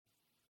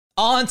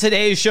On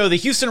today's show, the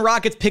Houston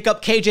Rockets pick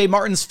up KJ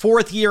Martin's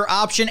fourth-year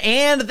option,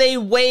 and they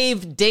waive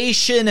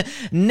Daishen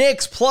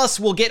Nix. Plus,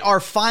 we'll get our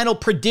final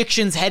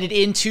predictions headed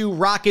into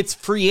Rockets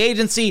free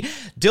agency.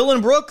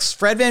 Dillon Brooks,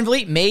 Fred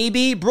VanVleet,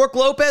 maybe Brook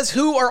Lopez,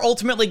 who are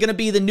ultimately going to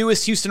be the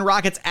newest Houston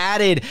Rockets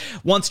added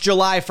once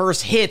July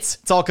 1st hits.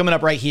 It's all coming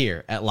up right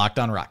here at Locked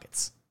On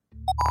Rockets.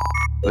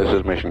 This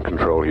is Mission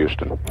Control,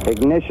 Houston.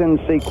 Ignition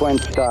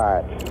sequence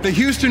start. The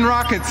Houston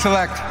Rockets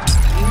select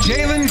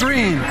Jalen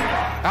Green,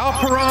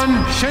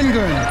 Alperon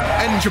Şengün,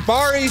 and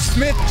Jabari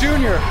Smith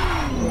Jr.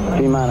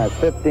 T-minus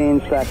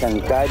 15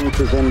 seconds. Guidance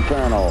is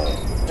internal.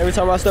 Every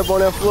time I step on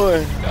that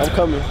floor, I'm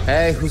coming.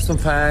 Hey, Houston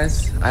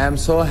fans, I am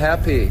so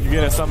happy. You're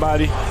getting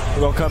somebody who's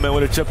going to come in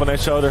with a chip on their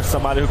shoulder,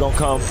 somebody who's going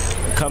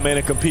to come in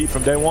and compete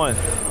from day one.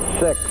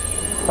 6,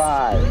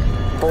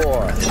 5,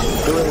 4,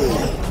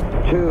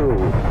 3, 2,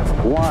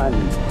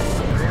 1.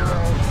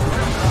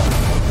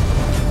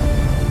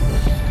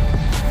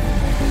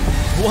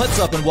 What's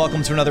up, and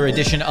welcome to another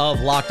edition of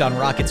Locked On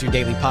Rockets, your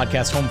daily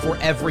podcast home for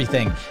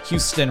everything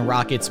Houston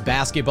Rockets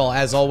basketball.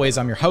 As always,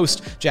 I'm your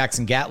host,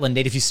 Jackson Gatlin,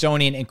 native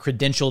Houstonian and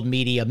credentialed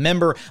media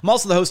member. I'm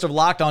also the host of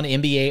Locked On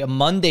NBA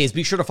Mondays.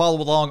 Be sure to follow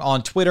along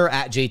on Twitter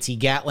at JT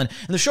Gatlin,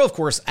 and the show, of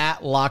course,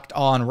 at Locked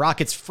On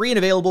Rockets, free and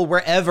available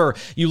wherever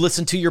you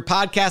listen to your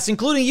podcasts,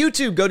 including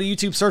YouTube. Go to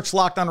YouTube, search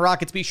Locked On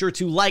Rockets. Be sure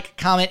to like,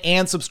 comment,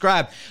 and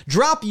subscribe.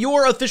 Drop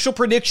your official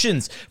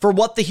predictions for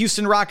what the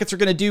Houston Rockets are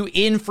going to do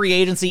in free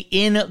agency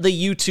in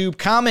the YouTube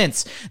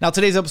comments. Now,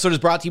 today's episode is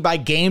brought to you by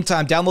Game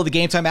Time. Download the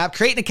Game Time app,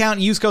 create an account,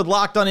 and use code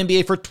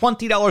LOCKEDONNBA for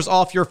 $20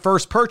 off your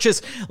first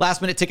purchase.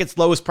 Last minute tickets,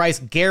 lowest price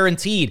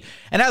guaranteed.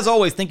 And as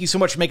always, thank you so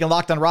much for making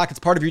Locked On Rockets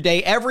part of your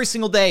day every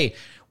single day,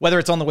 whether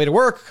it's on the way to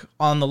work,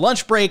 on the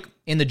lunch break,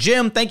 in the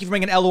gym. Thank you for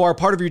making LOR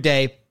part of your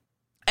day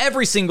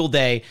every single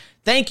day.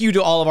 Thank you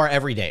to all of our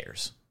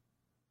everydayers.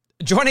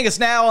 Joining us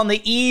now on the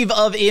eve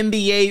of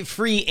NBA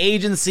free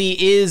agency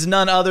is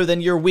none other than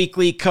your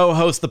weekly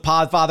co-host, the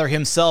Podfather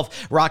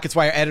himself, Rockets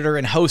Wire editor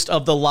and host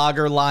of the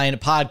Logger Line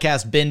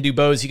podcast, Ben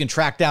Dubose. You can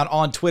track down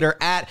on Twitter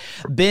at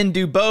Ben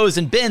Dubose.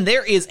 And Ben,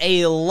 there is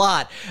a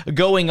lot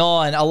going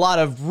on, a lot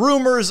of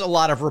rumors, a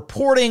lot of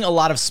reporting, a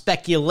lot of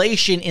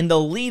speculation in the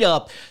lead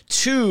up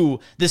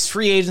to this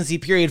free agency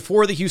period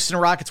for the Houston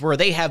Rockets, where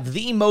they have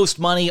the most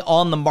money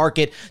on the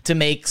market to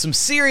make some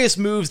serious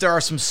moves. There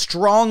are some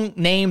strong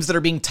names that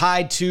are being tied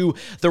to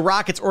the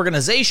Rockets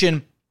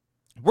organization.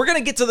 We're going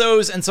to get to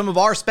those and some of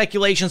our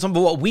speculation, some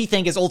of what we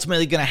think is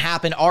ultimately going to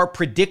happen, our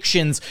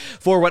predictions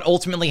for what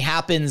ultimately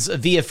happens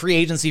via free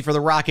agency for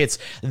the Rockets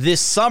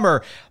this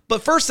summer.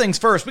 But first things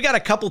first, we got a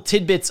couple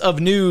tidbits of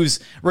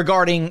news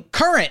regarding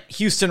current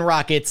Houston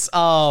Rockets.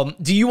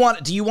 Do you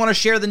want to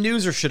share the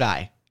news, or should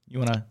I? You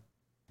want to?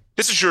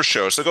 This is your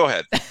show, so go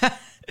ahead.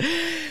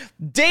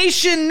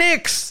 Daishen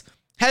Nix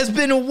has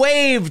been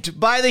waived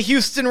by the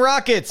Houston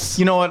Rockets.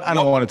 You know what? I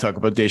don't want to talk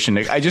about Daishen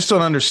Nix. I just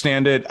don't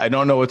understand it. I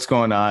don't know what's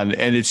going on,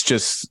 and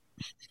it's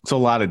a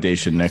lot of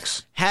Daishen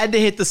Nix. Had to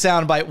hit the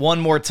soundbite one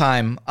more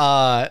time.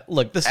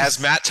 Look, as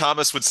Matt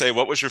Thomas would say,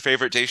 what was your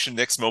favorite Daishen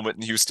Nix moment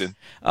in Houston?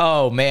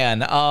 Oh, man.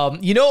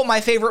 You know what my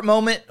favorite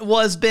moment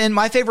was, Ben?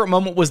 My favorite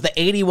moment was the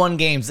 81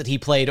 games that he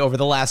played over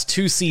the last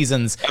 2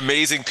 seasons.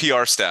 Amazing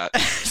PR stat.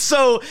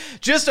 So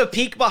just a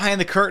peek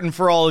behind the curtain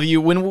for all of you.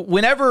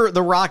 Whenever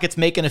the Rockets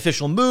make an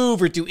official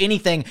move or do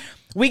anything,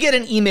 we get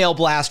an email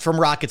blast from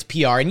Rockets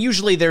PR, and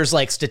usually there's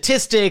like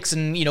statistics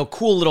and,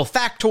 cool little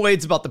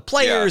factoids about the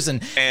players. Yeah.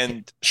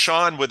 And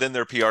Sean within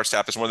their PR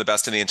staff is one of the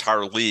best in the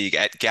entire league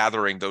at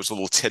gathering those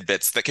little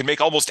tidbits that can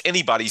make almost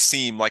anybody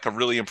seem like a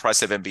really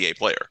impressive NBA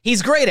player.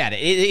 He's great at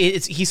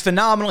it. He's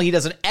phenomenal. He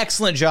does an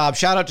excellent job.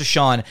 Shout out to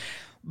Sean.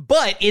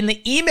 But in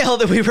the email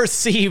that we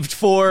received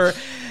for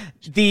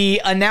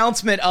the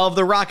announcement of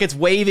the Rockets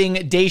waiving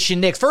Daishen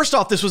Nix. First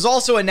off, this was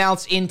also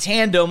announced in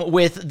tandem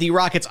with the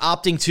Rockets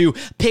opting to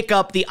pick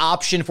up the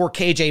option for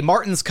KJ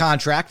Martin's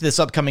contract this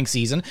upcoming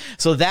season.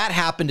 So that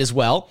happened as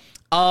well.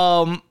 We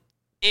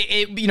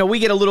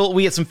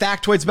get some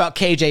factoids about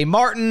KJ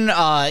Martin.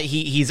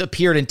 He's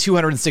appeared in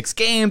 206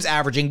 games,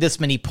 averaging this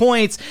many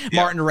points. Yeah.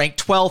 Martin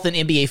ranked 12th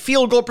in NBA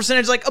field goal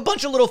percentage, like a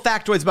bunch of little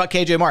factoids about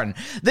KJ Martin.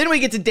 Then we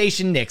get to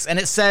Daishen Nix, and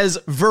it says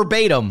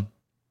verbatim,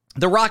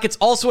 the Rockets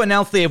also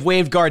announced they have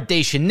waived guard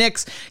Daishen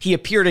Nix. He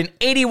appeared in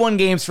 81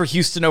 games for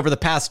Houston over the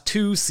past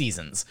 2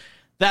 seasons.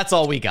 That's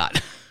all we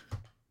got.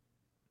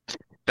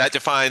 That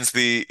defines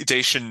the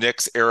Daishen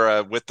Nix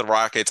era with the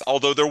Rockets,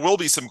 although there will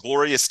be some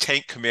glorious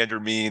tank commander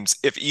memes.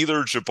 If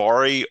either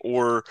Jabari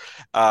or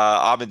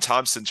Amin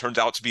Thompson turns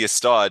out to be a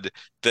stud,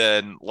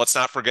 then let's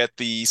not forget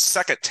the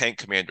second tank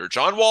commander.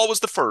 John Wall was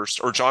the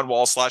first, or John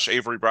Wall /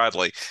 Avery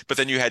Bradley, but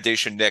then you had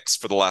Daishen Nix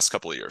for the last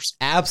couple of years.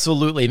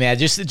 Absolutely, man.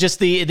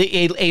 Just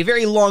a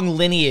very long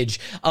lineage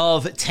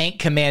of tank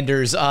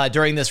commanders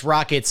during this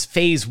Rockets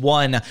phase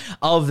 1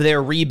 of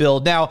their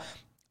rebuild. Now,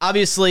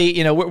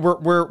 obviously,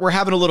 we're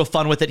having a little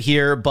fun with it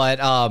here, but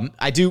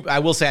I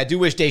will say I do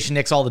wish Daishen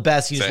Nix all the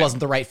best. He just wasn't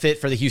the right fit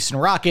for the Houston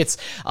Rockets,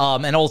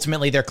 and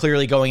ultimately they're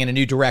clearly going in a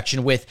new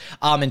direction with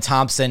Amin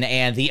Thompson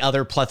and the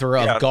other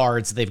plethora of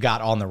guards they've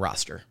got on the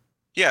roster.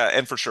 Yeah,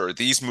 and for sure,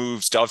 these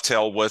moves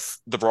dovetail with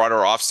the broader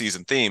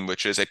offseason theme,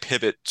 which is a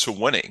pivot to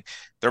winning.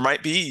 There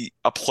might be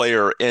a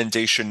player in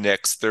Dacian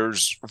Nix.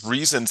 There's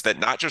reasons that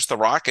not just the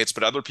Rockets,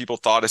 but other people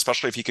thought,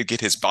 especially if he could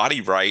get his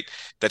body right,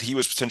 that he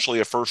was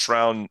potentially a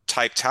first-round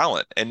type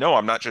talent. And no,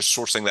 I'm not just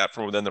sourcing that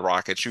from within the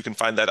Rockets. You can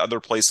find that other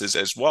places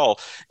as well.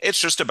 It's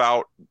just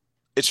about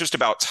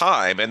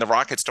time, and the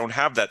Rockets don't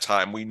have that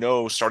time. We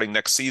know starting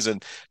next season,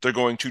 they're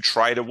going to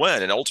try to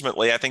win. And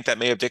ultimately, I think that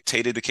may have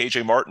dictated the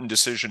KJ Martin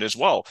decision as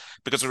well,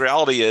 because the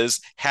reality is,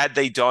 had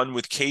they done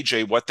with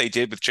KJ what they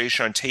did with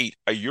Jae'Sean Tate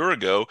a year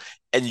ago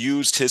and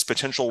used his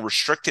potential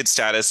restricted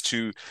status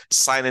to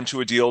sign into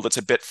a deal that's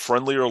a bit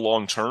friendlier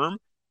long-term,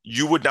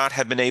 you would not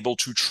have been able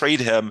to trade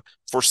him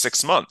for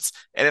 6 months.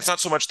 And it's not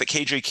so much that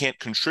KJ can't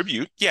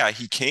contribute. Yeah,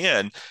 he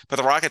can, but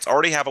the Rockets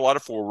already have a lot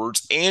of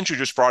forwards, and you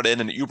just brought in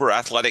an uber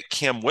athletic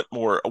Cam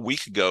Whitmore a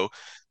week ago.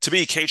 To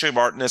me, KJ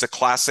Martin is a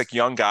classic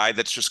young guy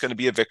that's just going to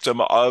be a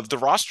victim of the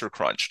roster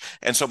crunch.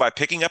 And so by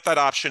picking up that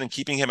option and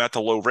keeping him at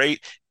the low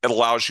rate, it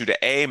allows you to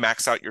A,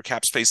 max out your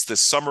cap space this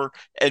summer,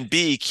 and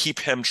B, keep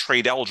him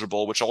trade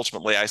eligible, which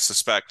ultimately I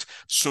suspect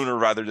sooner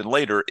rather than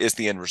later is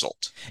the end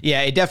result.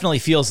 Yeah, it definitely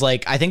feels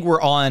like, I think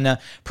we're on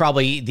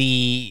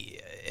probably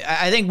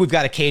I think we've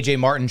got a KJ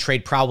Martin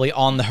trade probably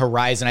on the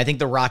horizon. I think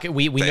the Rocket,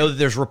 we know that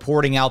there's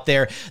reporting out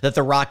there that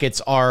the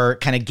Rockets are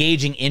kind of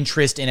gauging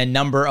interest in a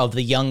number of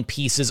the young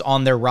pieces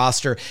on their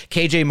roster.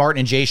 KJ Martin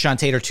and Jae'Sean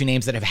Tate are two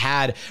names that have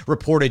had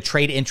reported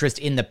trade interest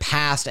in the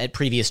past at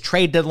previous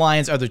trade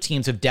deadlines. Other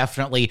teams have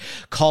definitely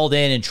called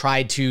in and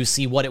tried to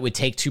see what it would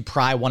take to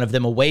pry one of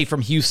them away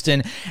from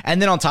Houston.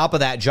 And then on top of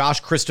that, Josh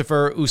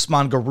Christopher,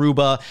 Usman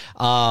Garuba,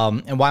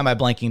 and why am I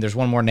blanking? There's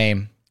one more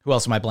name. Who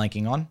else am I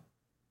blanking on?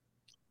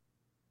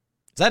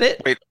 Is that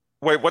it?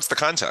 Wait, what's the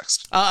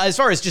context? As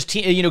far as just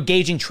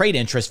gauging trade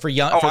interest for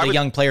the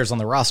young players on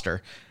the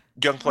roster.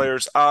 Young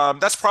players,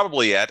 that's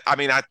probably it. I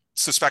mean, I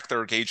suspect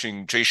they're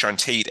gauging Jae'Sean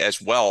Tate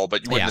as well,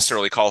 but you wouldn't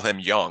necessarily call him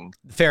young.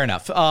 Fair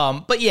enough.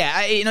 But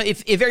yeah,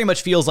 it very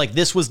much feels like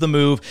this was the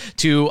move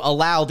to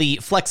allow the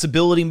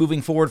flexibility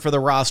moving forward for the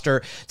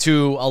roster,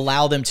 to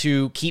allow them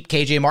to keep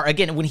KJ Martin.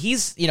 Again, when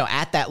he's,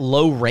 at that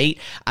low rate,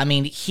 I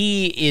mean,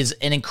 he is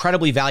an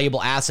incredibly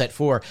valuable asset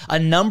for a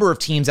number of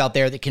teams out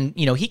there that can,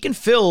 he can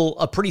fill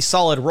a pretty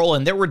solid role.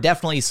 And there were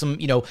definitely some,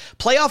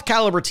 playoff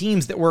caliber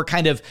teams that were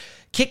kind of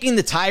kicking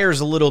the tires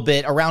a little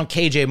bit around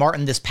KJ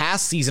Martin this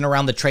past season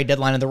around the trade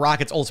deadline, and the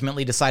Rockets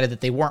ultimately decided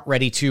that they weren't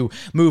ready to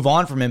move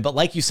on from him. But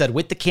like you said,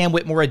 with the Cam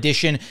Whitmore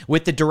addition,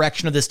 with the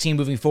direction of this team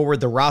moving forward,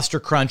 the roster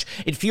crunch,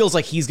 it feels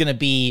like he's going to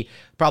be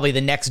probably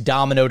the next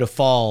domino to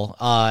fall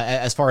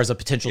as far as a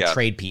potential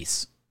trade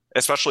piece.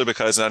 Especially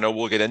because, and I know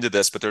we'll get into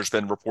this, but there's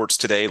been reports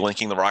today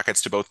linking the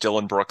Rockets to both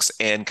Dillon Brooks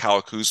and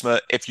Kyle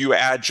Kuzma. If you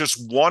add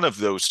just one of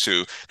those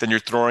two, then you're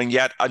throwing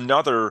yet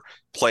another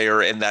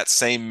player in that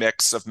same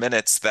mix of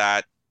minutes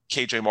that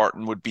KJ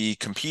Martin would be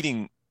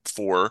competing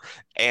for.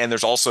 And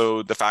there's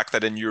also the fact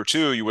that in year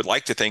two, you would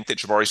like to think that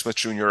Jabari Smith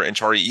Jr. and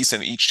Tari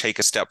Eason each take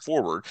a step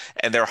forward,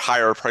 and they're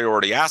higher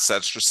priority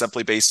assets just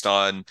simply based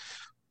on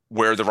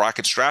where the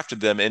Rockets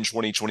drafted them in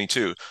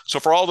 2022. So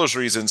for all those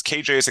reasons,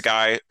 KJ is a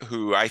guy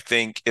who I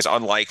think is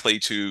unlikely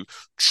to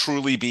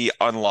truly be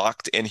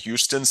unlocked in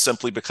Houston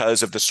simply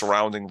because of the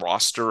surrounding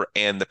roster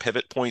and the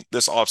pivot point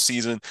this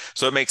offseason.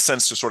 So it makes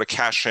sense to sort of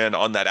cash in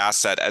on that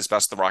asset as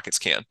best the Rockets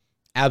can.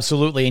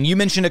 Absolutely. And you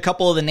mentioned a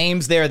couple of the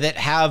names there that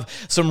have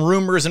some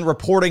rumors and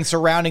reporting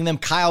surrounding them,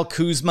 Kyle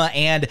Kuzma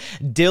and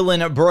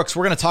Dillon Brooks.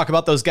 We're going to talk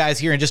about those guys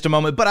here in just a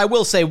moment, but I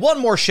will say one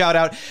more shout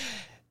out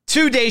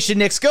to Dacian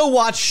Nix. Go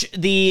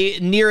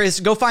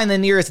find the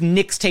nearest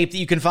Knicks tape that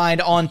you can find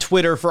on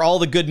Twitter for all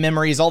the good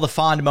memories, all the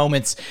fond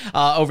moments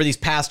over these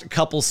past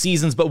couple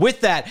seasons. But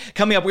with that,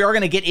 coming up, we are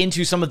going to get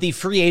into some of the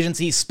free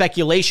agency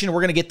speculation.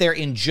 We're going to get there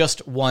in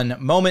just one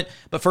moment.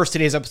 But first,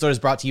 today's episode is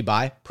brought to you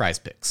by Prize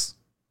Picks.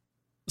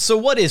 So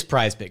what is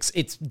Prize Picks?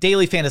 It's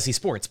daily fantasy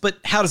sports, but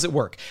how does it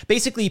work?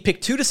 Basically, you pick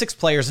 2 to 6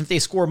 players, and if they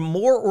score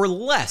more or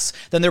less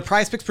than their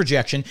Prize Picks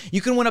projection, you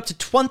can win up to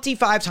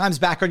 25 times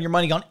back on your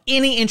money on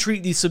any entry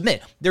you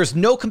submit. There's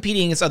no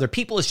competing against other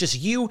people. It's just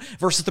you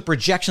versus the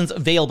projections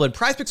available. And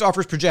Prize Picks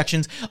offers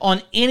projections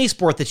on any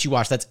sport that you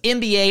watch. That's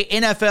NBA,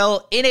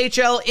 NFL,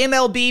 NHL,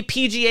 MLB,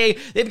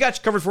 PGA. They've got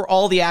you covered for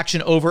all the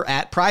action over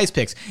at Prize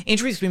Picks.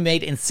 Entries can be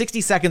made in 60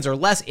 seconds or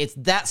less. It's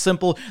that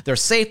simple. They're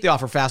safe. They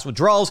offer fast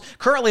withdrawals.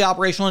 Currently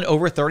operational in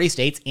over 30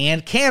 states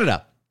and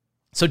Canada.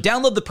 So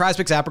download the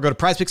PrizePicks app or go to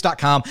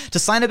prizepicks.com to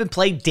sign up and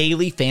play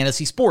daily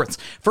fantasy sports.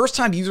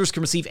 First-time users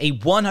can receive a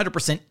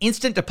 100%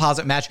 instant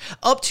deposit match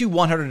up to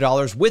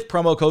 $100 with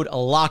promo code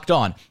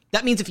LOCKEDON.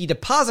 That means if you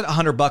deposit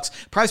 $100,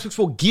 PrizePicks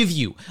will give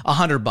you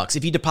 $100.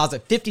 If you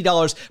deposit $50,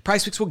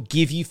 PrizePicks will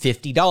give you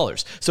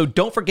 $50. So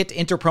don't forget to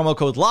enter promo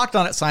code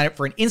LOCKEDON at sign up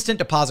for an instant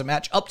deposit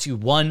match up to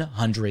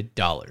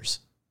 $100.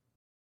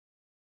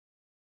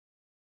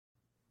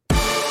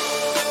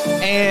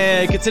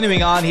 And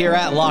continuing on here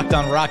at Locked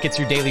On Rockets,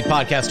 your daily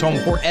podcast home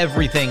for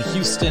everything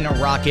Houston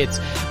Rockets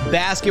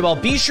basketball.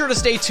 Be sure to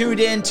stay tuned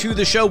in to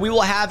the show. We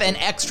will have an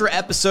extra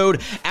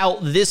episode out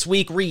this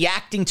week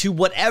reacting to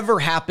whatever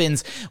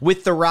happens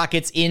with the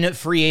Rockets in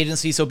free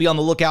agency, so be on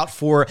the lookout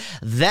for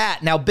that.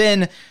 Now,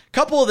 Ben, a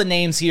couple of the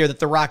names here that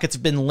the Rockets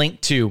have been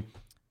linked to.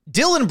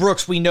 Dillon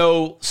Brooks, we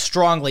know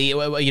strongly,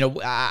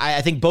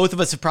 I think both of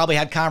us have probably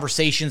had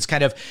conversations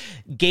kind of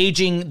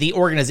gauging the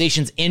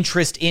organization's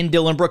interest in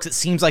Dillon Brooks. It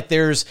seems like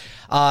there's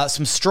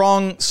some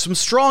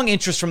strong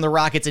interest from the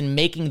Rockets in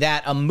making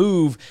that a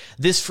move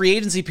this free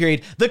agency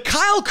period. The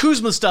Kyle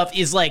Kuzma stuff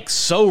is like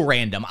so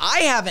random.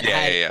 I haven't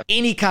had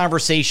any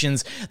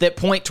conversations that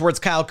point towards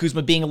Kyle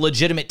Kuzma being a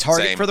legitimate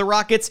target for the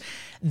Rockets.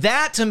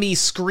 That to me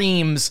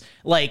screams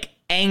like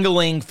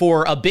angling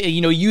for a bit,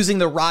 using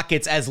the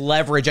Rockets as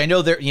leverage. I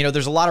know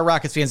there's a lot of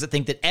Rockets fans that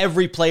think that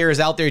every player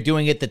is out there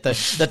doing it, that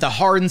the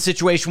Harden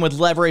situation with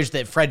leverage,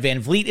 that Fred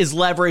VanVleet is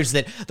leverage,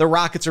 that the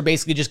Rockets are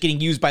basically just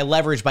getting used by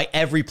leverage by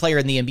every player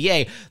in the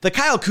NBA. The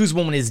Kyle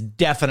Kuzma one is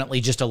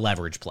definitely just a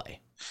leverage play.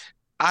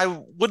 I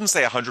wouldn't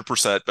say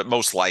 100%, but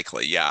most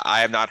likely, yeah.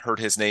 I have not heard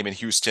his name in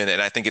Houston,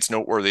 and I think it's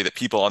noteworthy that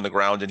people on the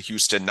ground in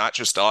Houston, not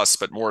just us,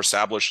 but more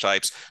established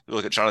types,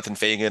 look at Jonathan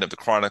Fagan of the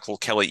Chronicle,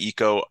 Kelly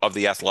Iko of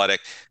The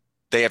Athletic,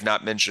 they have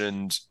not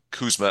mentioned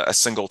Kuzma a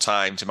single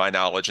time to my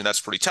knowledge, and that's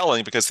pretty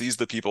telling because these are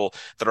the people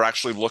that are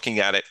actually looking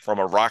at it from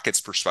a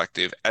Rockets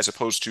perspective, as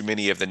opposed to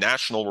many of the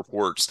national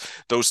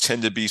reports. Those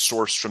tend to be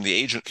sourced from the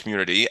agent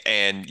community,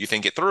 and you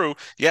think it through.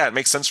 Yeah, it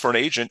makes sense for an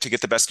agent to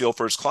get the best deal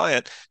for his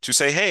client to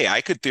say, hey,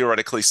 I could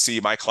theoretically see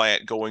my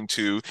client going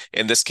to,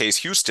 in this case,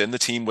 Houston, the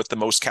team with the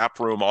most cap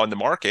room on the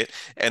market,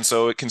 and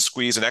so it can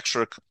squeeze an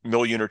extra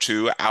million or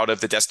two out of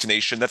the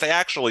destination that they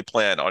actually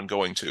plan on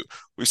going to.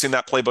 We've seen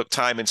that playbook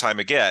time and time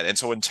again, and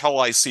so until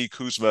I see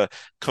Kuzma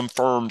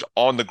confirmed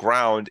on the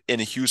ground in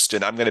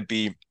Houston, I'm going to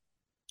be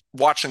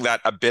watching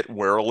that a bit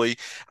warily.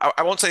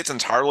 I won't say it's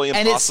entirely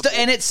impossible.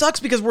 And it sucks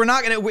because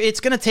it's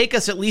going to take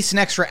us at least an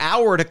extra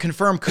hour to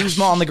confirm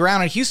Kuzma on the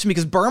ground in Houston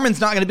because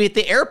Berman's not going to be at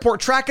the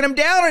airport tracking him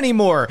down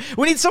anymore.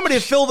 We need somebody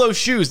to fill those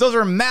shoes. Those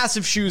are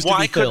massive shoes to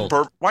be filled.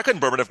 Why couldn't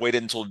Berman have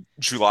waited until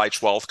July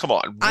 12th? Come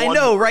on. I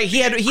know, right?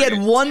 He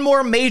had one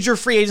more major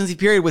free agency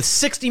period with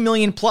 $60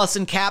 million plus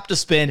in cap to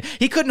spend.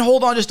 He couldn't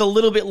hold on just a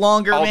little bit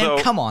longer,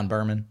 man. Come on,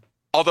 Berman.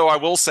 Although I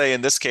will say in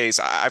this case,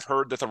 I've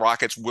heard that the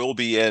Rockets will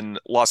be in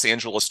Los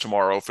Angeles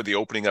tomorrow for the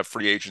opening of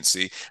free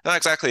agency. Not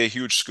exactly a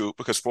huge scoop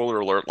because,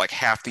 spoiler alert, like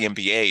half the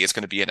NBA is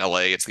going to be in LA.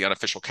 It's the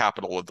unofficial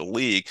capital of the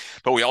league.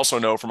 But we also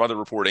know from other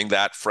reporting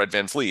that Fred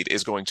VanVleet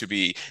is going to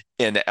be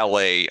in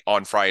LA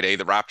on Friday.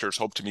 The Raptors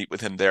hope to meet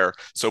with him there.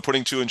 So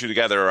putting two and two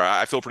together,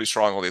 I feel pretty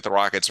strongly that the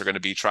Rockets are going to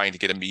be trying to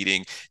get a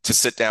meeting to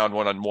sit down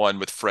one-on-one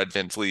with Fred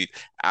VanVleet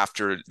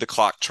after the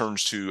clock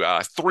turns to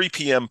 3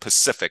 p.m.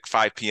 Pacific,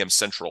 5 p.m.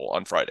 Central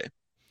on Friday.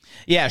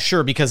 Yeah,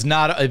 sure, because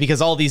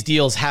all these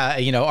deals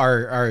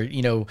are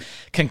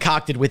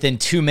concocted within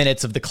 2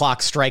 minutes of the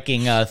clock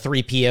striking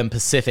 3 p.m.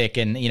 Pacific,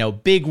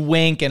 and big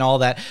wink and all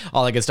that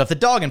good stuff. The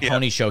dog and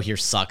pony show here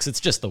sucks. It's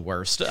just the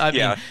worst. I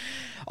mean,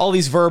 all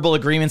these verbal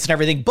agreements and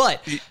everything.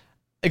 But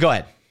go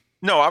ahead.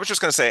 No, I was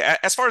just going to say,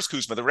 as far as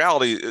Kuzma, the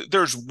reality,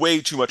 there's way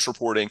too much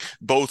reporting,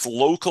 both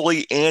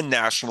locally and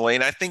nationally,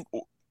 and I think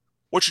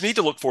what you need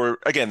to look for,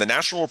 again, the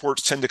national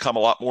reports tend to come a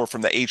lot more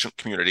from the agent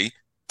community.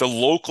 The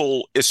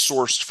local is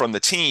sourced from the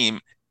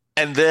team.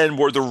 And then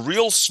where the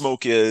real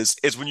smoke is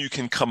when you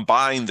can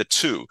combine the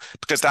two,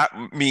 because that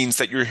means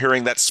that you're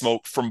hearing that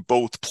smoke from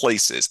both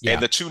places. Yeah.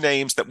 And the two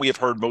names that we have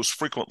heard most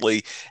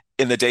frequently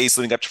in the days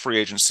leading up to free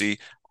agency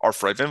are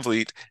Fred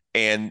VanVleet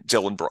and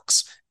Dillon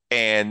Brooks.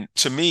 And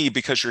to me,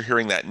 because you're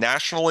hearing that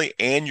nationally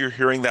and you're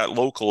hearing that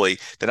locally,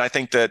 then I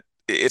think that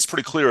it's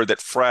pretty clear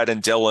that Fred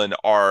and Dillon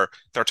are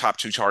their top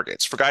two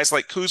targets. For guys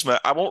like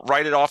Kuzma, I won't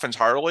write it off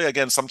entirely.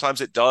 Again,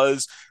 sometimes it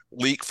does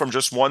leak from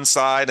just one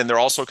side, and there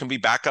also can be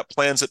backup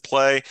plans at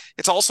play.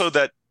 It's also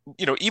that,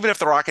 even if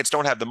the Rockets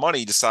don't have the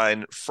money to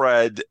sign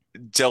Fred,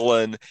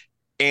 Dillon,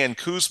 and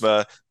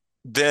Kuzma,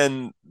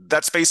 then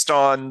that's based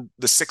on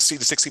the $60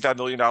 to $65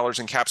 million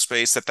in cap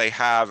space that they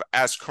have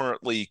as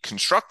currently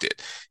constructed.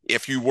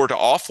 If you were to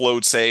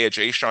offload, say, a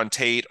Jayshawn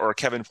Tate or a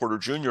Kevin Porter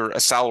Jr., a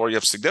salary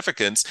of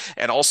significance,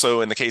 and also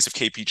in the case of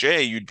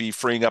KPJ, you'd be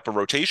freeing up a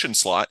rotation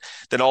slot,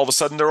 then all of a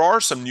sudden there are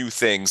some new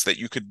things that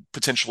you could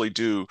potentially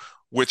do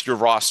with your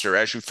roster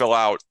as you fill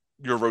out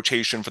your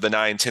rotation for the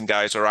 9-10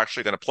 guys that are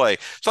actually going to play.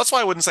 So that's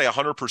why I wouldn't say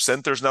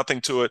 100% there's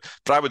nothing to it,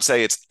 but I would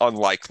say it's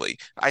unlikely.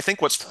 I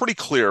think what's pretty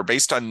clear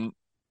based on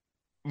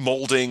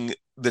molding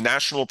the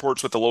national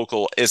reports with the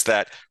local is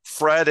that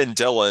Fred and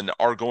Dillon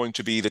are going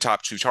to be the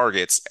top two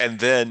targets. And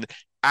then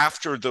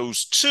after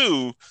those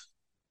two,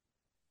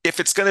 if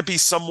it's going to be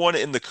someone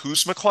in the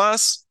Kuzma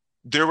class,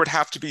 there would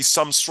have to be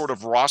some sort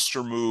of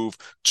roster move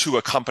to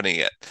accompany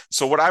it.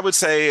 So what I would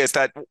say is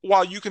that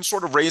while you can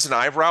sort of raise an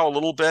eyebrow a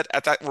little bit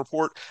at that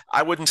report,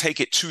 I wouldn't take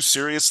it too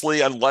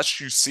seriously unless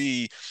you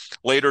see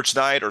later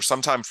tonight or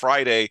sometime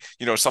Friday,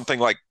 something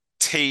like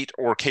Tate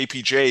or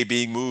KPJ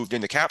being moved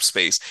into cap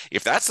space.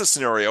 If that's the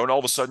scenario, and all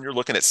of a sudden you're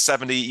looking at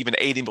 70, even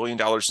 $80 million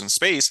in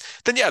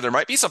space, then yeah, there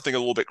might be something a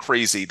little bit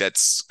crazy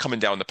that's coming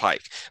down the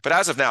pike. But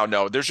as of now,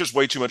 no, there's just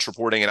way too much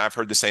reporting, and I've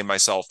heard the same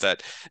myself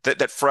that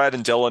Fred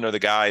and Dillon are the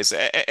guys.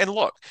 And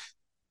look,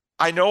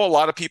 I know a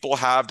lot of people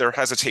have their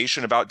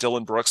hesitation about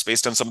Dillon Brooks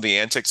based on some of the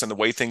antics and the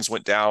way things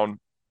went down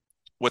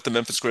with the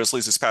Memphis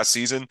Grizzlies this past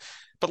season.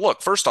 But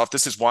look, first off,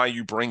 this is why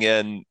you bring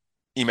in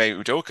Ime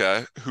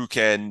Udoka, who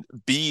can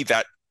be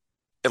that,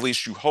 at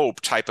least you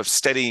hope, type of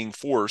steadying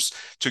force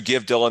to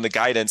give Dillon the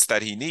guidance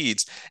that he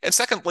needs. And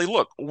secondly,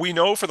 look, we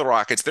know for the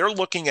Rockets, they're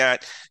looking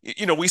at,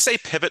 we say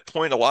pivot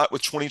point a lot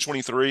with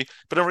 2023,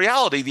 but in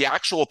reality, the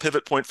actual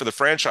pivot point for the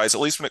franchise,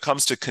 at least when it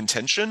comes to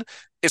contention,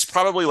 is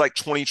probably like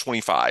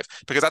 2025,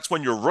 because that's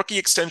when your rookie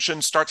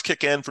extension starts to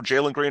kick in for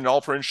Jalen Green and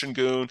Alperen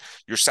Sengun,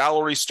 your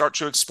salaries start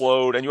to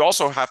explode, and you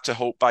also have to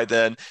hope by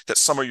then that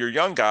some of your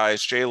young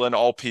guys, Jalen,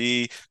 Alp,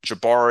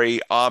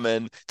 Jabari,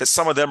 Amin, that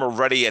some of them are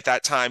ready at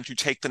that time to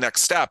take the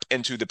next step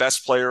into the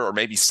best player or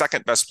maybe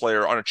second best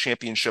player on a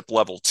championship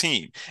level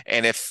team.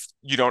 And if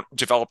you don't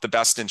develop the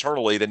best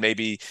internally, then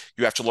maybe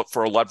you have to look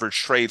for a leverage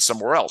trade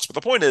somewhere else. But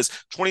the point is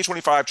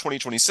 2025,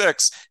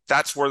 2026,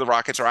 that's where the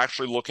Rockets are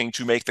actually looking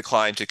to make the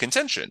climb to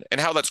contention.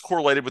 And how that's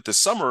correlated with this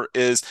summer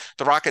is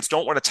the Rockets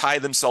don't want to tie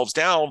themselves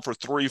down for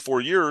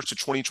 3-4 years to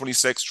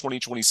 2026,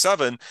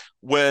 2027,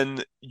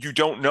 when you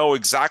don't know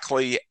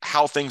exactly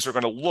how things are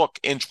going to look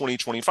in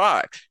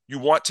 2025. You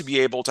want to be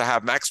able to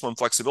have maximum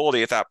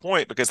flexibility at that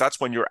point, because that's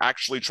when you're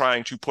actually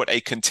trying to put a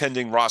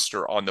contending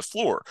roster on the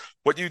floor.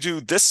 What you do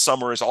this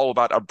summer is all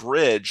about a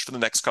bridge for the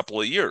next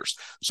couple of years.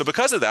 So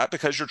because of that,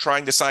 because you're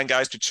trying to sign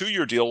guys to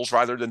 2-year deals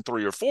rather than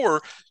 3 or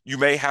 4, you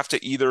may have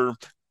to either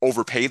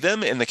overpay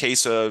them in the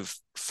case of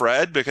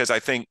Fred, because I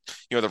think,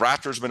 the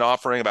Raptors have been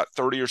offering about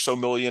 30 or so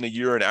million a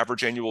year in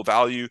average annual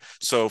value.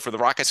 So for the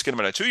Rockets to get him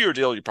on a 2-year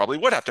deal, you probably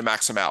would have to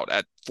max him out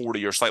at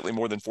 40 or slightly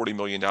more than $40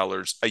 million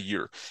a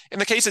year. In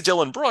the case of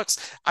Dillon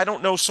Brooks, I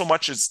don't know so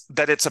much as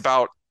that it's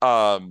about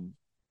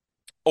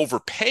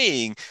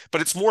overpaying,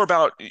 but it's more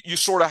about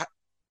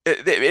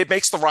it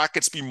makes the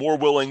Rockets be more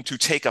willing to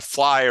take a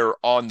flyer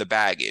on the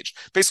baggage.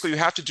 Basically, you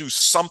have to do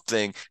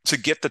something to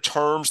get the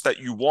terms that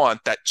you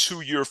want, that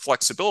 2-year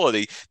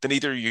flexibility. Then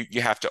either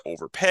you have to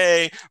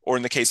overpay, or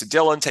in the case of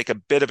Dillon, take a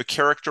bit of a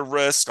character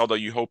risk, although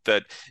you hope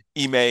that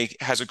Ime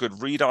has a good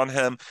read on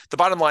him. The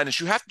bottom line is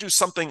you have to do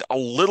something a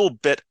little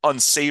bit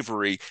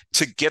unsavory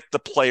to get the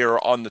player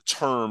on the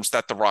terms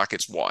that the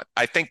Rockets want.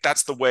 I think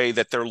that's the way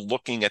that they're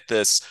looking at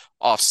this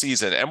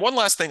offseason. And one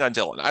last thing on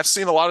Dillon. I've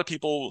seen a lot of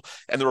people,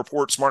 and the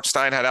reports Mark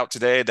Stein had out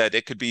today, that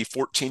it could be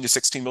 $14 to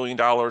 $16 million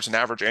in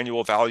average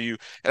annual value.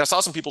 And I saw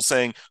some people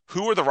saying,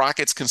 who are the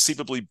Rockets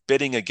conceivably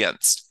bidding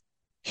against?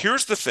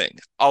 Here's the thing.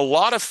 A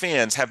lot of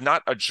fans have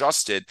not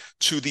adjusted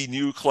to the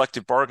new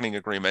collective bargaining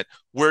agreement,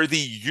 where the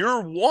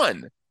year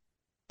one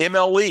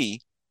MLE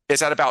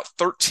is at about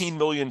 $13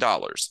 million.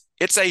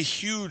 It's a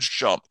huge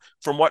jump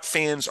from what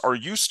fans are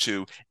used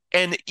to.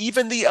 And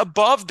even the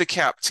above the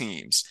cap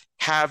teams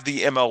have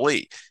the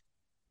MLE.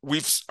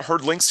 We've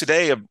heard links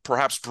today of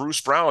perhaps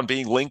Bruce Brown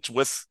being linked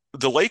with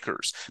the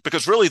Lakers,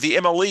 because really the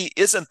MLE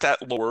isn't that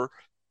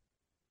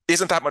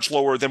much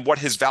lower than what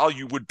his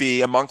value would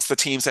be amongst the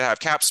teams that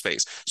have cap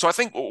space. So I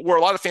think where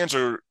a lot of fans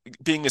are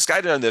being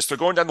misguided on this, they're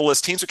going down the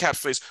list, teams with cap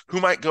space who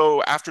might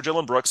go after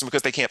Dillon Brooks, and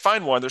because they can't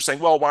find one, they're saying,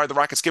 well, why are the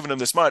Rockets giving him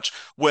this much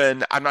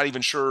when I'm not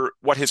even sure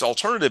what his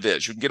alternative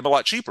is? You can get him a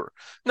lot cheaper.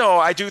 No,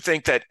 I do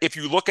think that if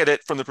you look at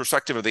it from the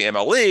perspective of the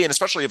MLE, and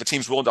especially if a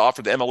team's willing to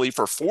offer the MLE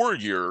for 4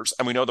 years,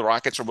 and we know the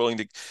Rockets are willing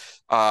to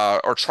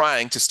or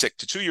trying to stick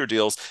to 2-year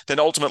deals, then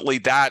ultimately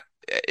that,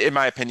 in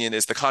my opinion,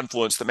 is the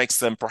confluence that makes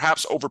them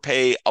perhaps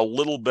overpay a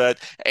little bit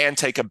and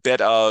take a bit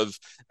of,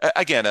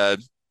 again, a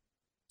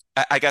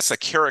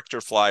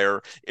character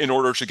flyer in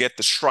order to get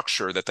the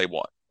structure that they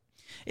want.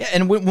 Yeah,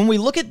 and when we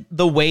look at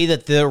the way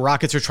that the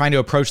Rockets are trying to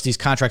approach these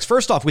contracts,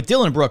 first off, with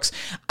Dillon Brooks,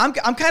 I'm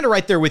kind of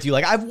right there with you.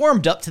 Like, I've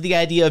warmed up to the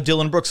idea of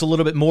Dillon Brooks a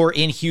little bit more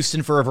in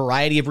Houston for a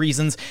variety of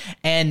reasons.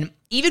 And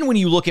even when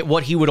you look at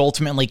what he would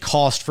ultimately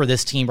cost for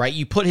this team, right?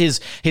 You put his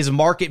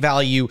market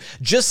value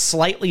just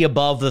slightly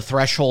above the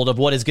threshold of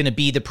what is going to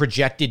be the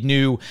projected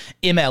new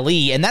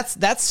MLE. And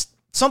that's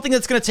something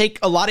that's going to take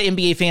a lot of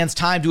NBA fans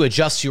time to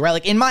adjust to, right?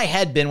 Like in my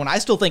head, Ben, when I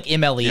still think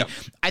MLE, yep,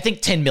 I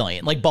think 10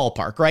 million, like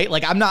ballpark, right?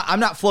 Like I'm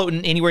not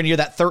floating anywhere near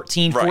that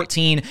 13,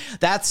 14. Right.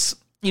 That's,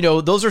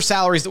 those are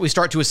salaries that we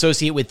start to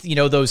associate with,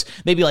 those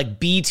maybe like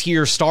B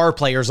tier star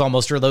players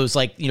almost, or those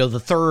like, the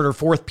third or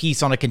fourth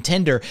piece on a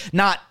contender,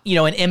 not,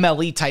 an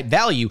MLE type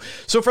value.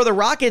 So for the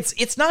Rockets,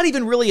 it's not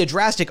even really a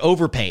drastic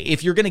overpay.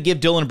 If you're going to give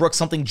Dillon Brooks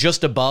something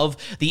just above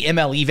the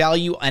MLE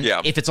value, and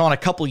if it's on a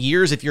couple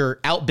years, if you're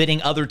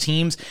outbidding other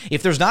teams,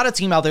 if there's not a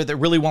team out there that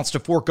really wants to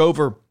fork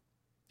over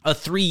a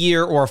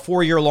 3-year or a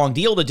 4-year long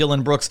deal to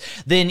Dillon Brooks,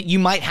 then you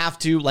might have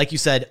to, like you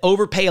said,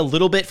 overpay a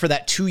little bit for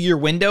that 2-year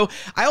window.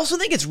 I also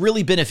think it's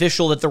really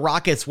beneficial that the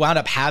Rockets wound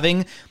up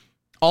having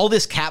all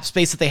this cap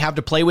space that they have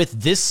to play with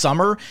this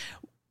summer,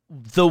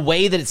 the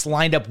way that it's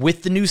lined up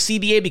with the new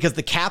CBA, because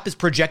the cap is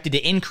projected to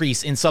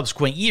increase in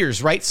subsequent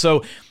years, right?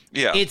 So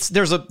yeah,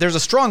 there's a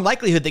strong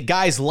likelihood that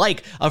guys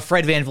like a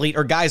Fred VanVleet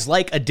or guys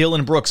like a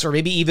Dillon Brooks or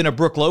maybe even a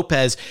Brook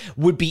Lopez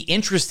would be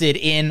interested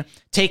in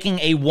taking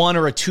a 1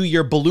 or a 2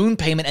 year balloon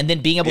payment and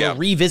then being able to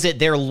revisit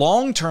their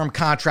long-term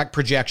contract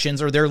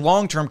projections or their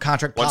long-term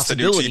contract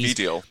possibilities. Once the new TV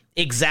deal.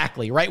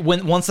 Exactly, right?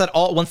 Once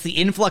the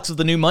influx of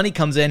the new money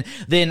comes in,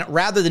 then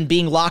rather than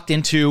being locked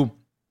into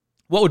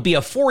what would be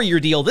a 4-year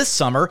deal this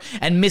summer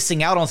and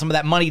missing out on some of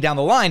that money down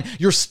the line,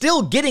 you're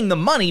still getting the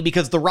money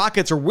because the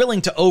Rockets are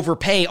willing to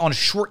overpay on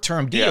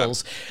short-term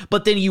deals. Yeah.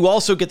 But then you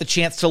also get the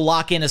chance to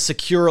lock in a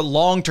secure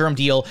long-term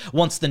deal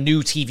once the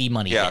new TV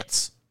money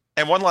hits.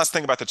 And one last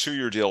thing about the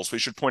 2-year deals, we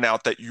should point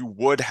out that you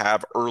would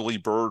have early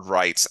bird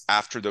rights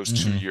after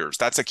those 2 years.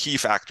 That's a key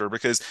factor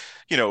because,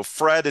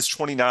 Fred is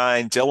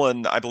 29,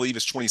 Dillon, I believe,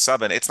 is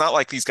 27. It's not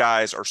like these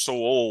guys are so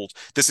old.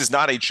 This is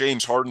not a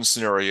James Harden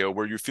scenario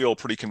where you feel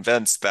pretty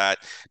convinced that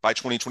by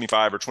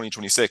 2025 or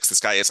 2026, this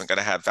guy isn't going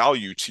to have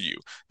value to you.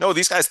 No,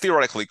 these guys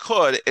theoretically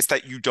could. It's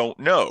that you don't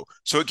know.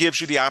 So it gives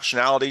you the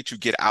optionality to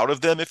get out of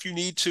them if you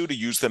need to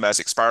use them as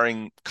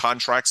expiring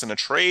contracts in a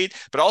trade.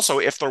 But also,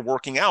 if they're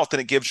working out,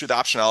 then it gives you the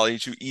optionality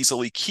to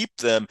easily keep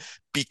them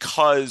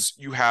because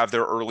you have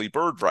their early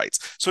bird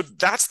rights. So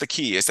that's the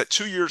key, is that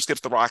 2 years gives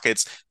the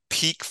Rockets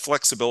peak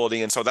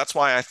flexibility. And so that's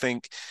why I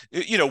think,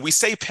 we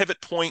say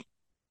pivot point,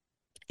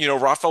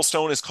 Rafael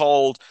Stone has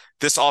called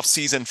this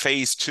offseason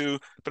phase 2,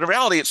 but in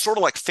reality, it's sort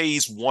of like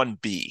phase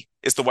 1B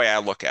is the way I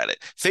look at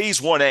it. Phase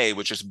 1A,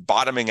 which is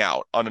bottoming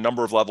out on a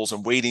number of levels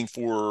and waiting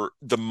for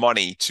the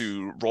money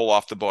to roll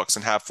off the books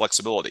and have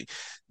flexibility.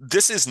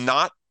 This is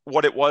not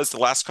what it was the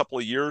last couple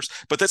of years,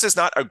 but this is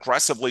not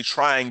aggressively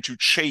trying to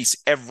chase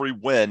every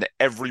win,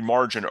 every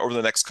margin over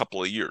the next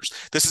couple of years.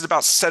 This is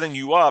about setting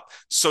you up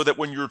so that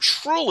when you're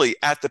truly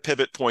at the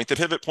pivot point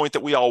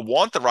that we all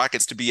want the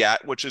Rockets to be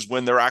at, which is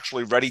when they're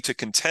actually ready to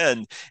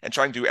contend and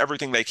trying to do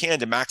everything they can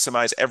to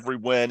maximize every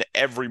win,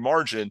 every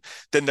margin,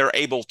 then they're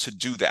able to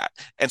do that.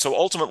 And so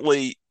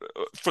ultimately,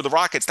 for the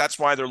Rockets, that's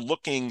why they're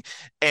looking,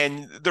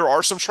 and there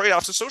are some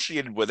trade-offs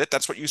associated with it.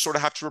 That's what you sort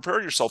of have to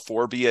prepare yourself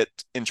for, be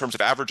it in terms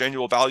of average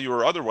annual value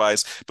or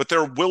otherwise, but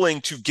they're willing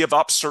to give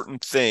up certain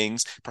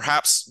things,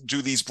 perhaps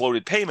do these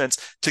bloated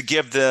payments to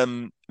give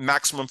them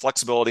maximum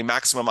flexibility,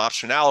 maximum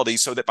optionality,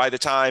 so that by the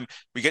time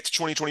we get to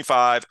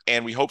 2025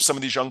 and we hope some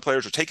of these young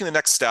players are taking the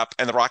next step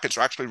and the Rockets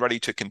are actually ready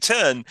to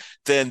contend,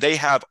 then they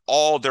have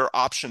all their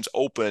options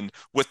open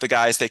with the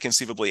guys they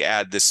conceivably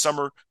add this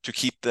summer to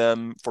keep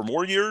them for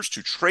more years,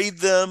 to trade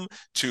them,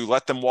 to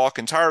let them walk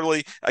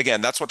entirely.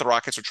 Again, that's what the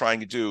Rockets are trying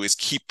to do, is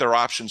keep their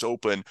options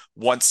open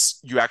once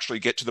you actually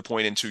get to the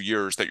point in 2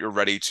 years that you're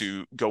ready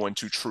to go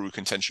into true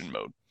contention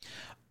mode.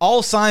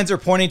 All signs are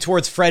pointing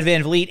towards Fred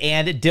VanVleet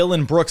and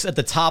Dillon Brooks at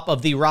the top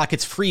of the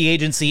Rockets free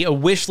agency, a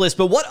wish list.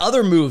 But what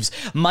other moves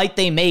might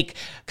they make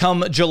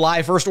come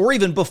July 1st or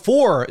even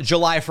before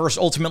July 1st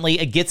ultimately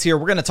it gets here?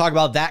 We're going to talk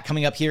about that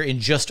coming up here in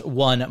just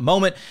one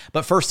moment.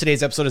 But first,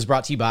 today's episode is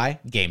brought to you by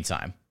Game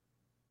Time.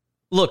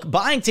 Look,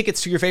 buying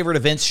tickets to your favorite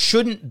events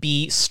shouldn't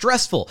be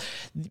stressful.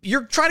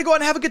 You're trying to go out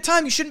and have a good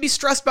time. You shouldn't be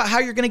stressed about how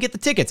you're going to get the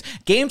tickets.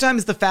 Game Time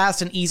is the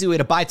fast and easy way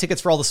to buy tickets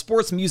for all the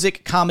sports,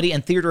 music, comedy,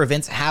 and theater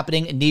events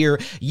happening near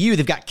you.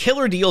 They've got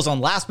killer deals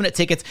on last-minute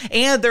tickets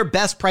and their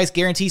best price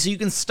guarantee, so you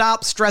can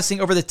stop stressing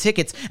over the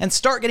tickets and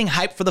start getting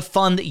hyped for the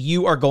fun that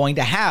you are going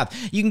to have.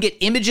 You can get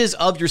images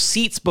of your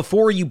seats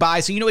before you buy,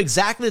 so you know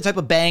exactly the type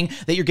of bang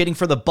that you're getting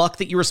for the buck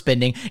that you were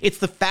spending. It's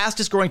the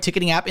fastest-growing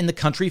ticketing app in the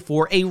country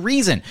for a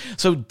reason.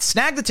 So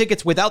snag the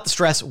tickets without the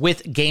stress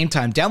with Game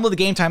Time. Download the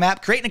Game Time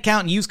app, create an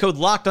account, and use code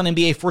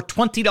LOCKEDONNBA for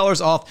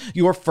 $20 off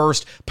your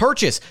first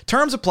purchase.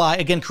 Terms apply.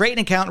 Again, create an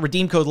account and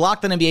redeem code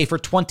LOCKEDONNBA for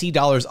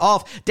 $20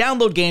 off.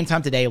 Download Game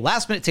Time today.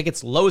 Last minute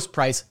tickets, lowest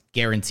price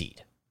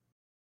guaranteed.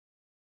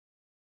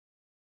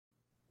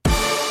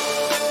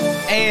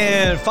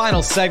 And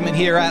final segment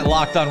here at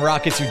Locked On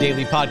Rockets, your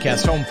daily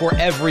podcast, home for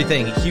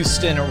everything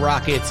Houston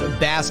Rockets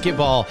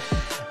basketball.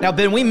 Now,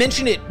 Ben, we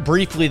mentioned it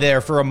briefly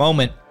there for a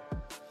moment.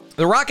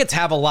 The Rockets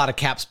have a lot of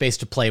cap space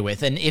to play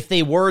with, and if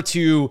they were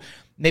to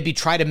maybe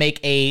try to make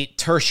a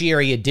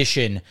tertiary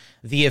addition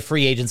via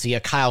free agency,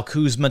 a Kyle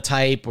Kuzma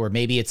type, or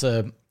maybe it's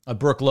a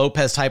Brook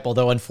Lopez type,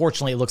 although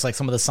unfortunately it looks like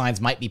some of the signs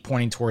might be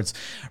pointing towards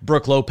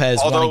Brook Lopez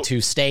wanting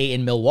to stay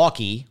in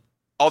Milwaukee.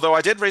 Although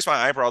I did raise my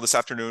eyebrow this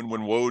afternoon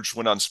when Woj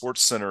went on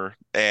SportsCenter,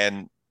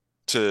 and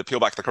to peel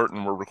back the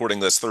curtain, we're recording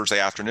this Thursday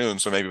afternoon,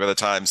 so maybe by the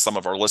time some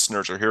of our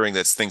listeners are hearing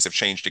this, things have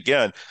changed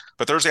again.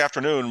 But Thursday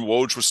afternoon,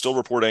 Woj was still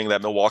reporting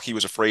that Milwaukee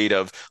was afraid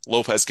of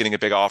Lopez getting a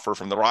big offer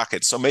from the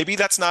Rockets. So maybe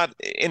that's not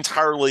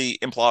entirely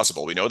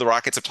implausible. We know the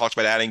Rockets have talked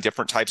about adding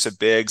different types of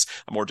bigs,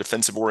 a more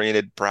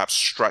defensive-oriented, perhaps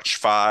stretch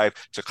five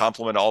to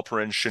complement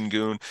Alperen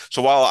Şengün.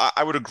 So while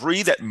I would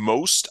agree that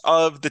most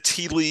of the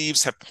tea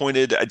leaves have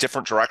pointed a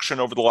different direction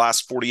over the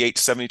last 48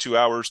 to 72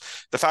 hours,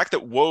 the fact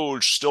that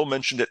Woj still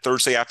mentioned it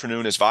Thursday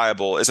afternoon as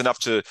viable is enough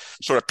to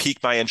sort of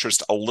pique my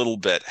interest a little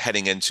bit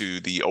heading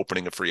into the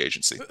opening of free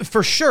agency.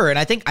 For sure. And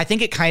I think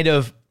it kind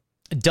of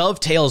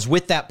dovetails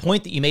with that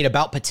point that you made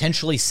about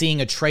potentially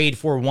seeing a trade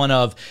for one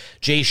of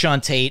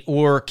Jae'Sean Tate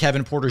or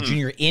Kevin Porter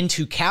Jr.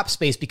 into cap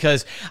space,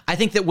 because I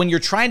think that when you're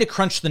trying to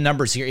crunch the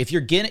numbers here, if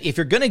you're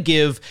gonna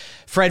give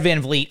Fred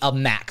VanVleet a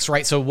max,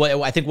 right? So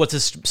what's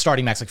his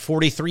starting max, like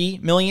 43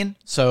 million?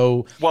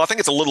 So I think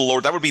it's a little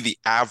lower. That would be the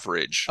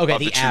average of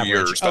the 2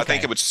 years. But I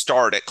think it would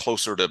start at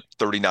closer to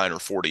 39 or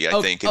 40,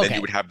 I think, and then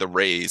you would have the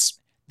raise.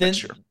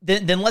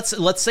 Then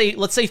let's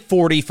say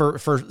 40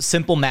 for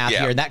simple math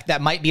here.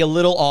 That might be a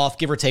little off,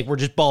 give or take. We're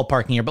just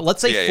ballparking here, but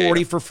let's say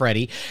 40 for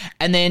Freddie,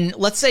 and then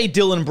let's say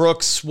Dillon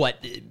Brooks,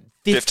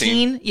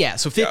 15? Yeah,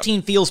 so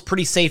 15 feels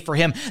pretty safe for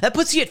him. That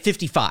puts you at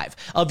 55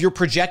 of your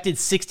projected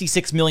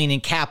 66 million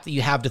in cap that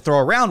you have to throw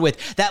around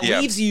with. That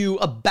leaves you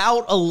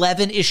about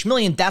 11-ish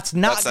million. That's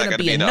not going to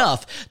be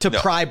enough to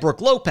pry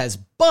Brook Lopez,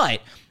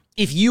 but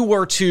if you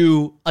were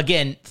to,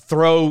 again,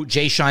 throw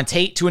Jae'Sean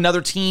Tate to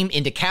another team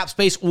into cap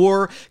space,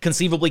 or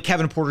conceivably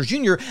Kevin Porter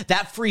Jr.,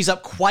 that frees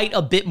up quite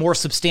a bit more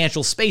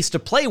substantial space to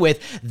play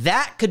with.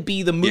 That could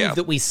be the move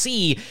that we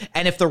see.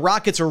 And if the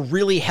Rockets are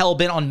really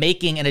hell-bent on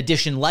making an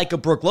addition like a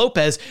Brook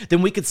Lopez,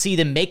 then we could see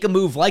them make a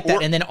move like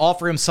that and then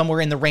offer him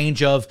somewhere in the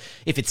range of,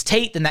 if it's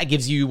Tate, then that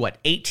gives you,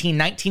 18,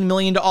 19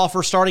 million to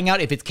offer starting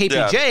out. If it's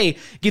KPJ,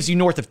 gives you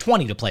north of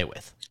 20 to play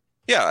with.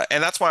 Yeah,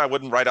 and that's why I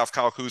wouldn't write off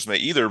Kyle Kuzma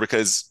either,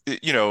 because,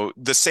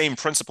 the same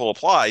principle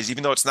applies,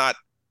 even though it's not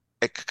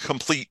a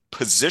complete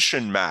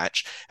position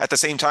match. At the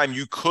same time,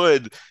 you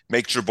could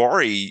make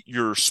Jabari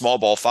your small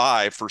ball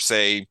 5 for,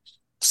 say,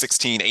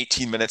 16,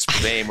 18 minutes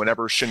per game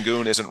whenever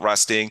Şengün isn't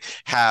resting,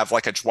 have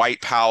like a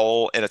Dwight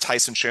Powell and a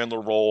Tyson Chandler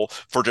role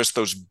for just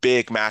those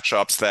big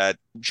matchups that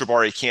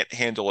Jabari can't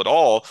handle at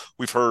all.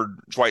 We've heard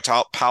Dwight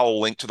Powell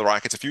linked to the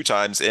Rockets a few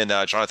times in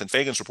Jonathan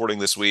Fagan's reporting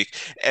this week.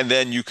 And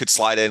then you could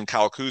slide in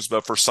Kyle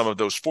Kuzma for some of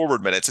those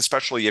forward minutes,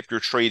 especially if you're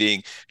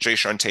trading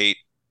Jae'Sean Tate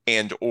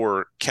and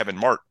or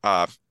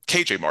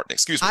KJ Martin,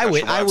 excuse me.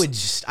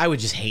 I would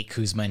just hate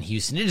Kuzma in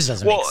Houston. It just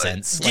doesn't make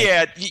sense.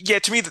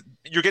 To me,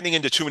 you're getting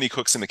into too many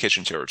cooks in the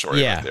kitchen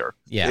territory right there.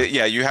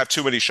 Yeah, you have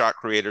too many shot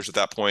creators at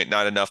that point,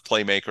 not enough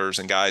playmakers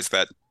and guys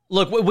that.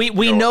 Look,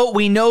 we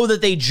know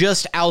that they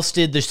just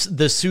ousted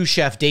the sous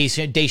chef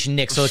Dacian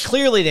Nick, so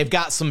clearly they've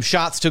got some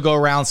shots to go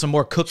around, some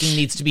more cooking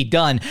needs to be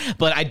done,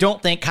 but I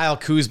don't think Kyle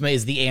Kuzma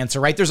is the answer,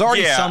 right? There's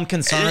already some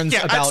concerns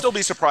about... I'd still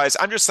be surprised.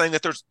 I'm just saying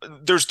that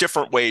there's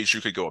different ways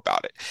you could go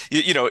about it.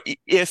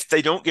 If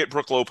they don't get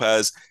Brook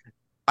Lopez,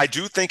 I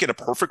do think in a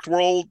perfect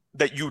world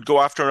that you would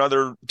go after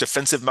another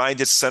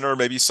defensive-minded center,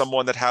 maybe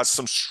someone that has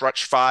some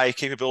stretch 5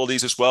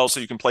 capabilities as well, so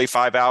you can play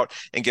 5 out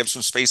and give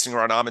some spacing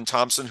around Amin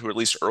Thompson, who at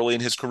least early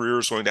in his career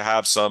is going to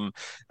have some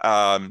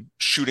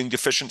shooting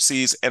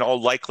deficiencies in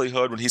all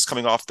likelihood when he's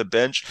coming off the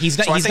bench. He's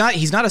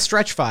not a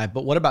stretch 5,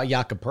 but what about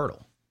Jakob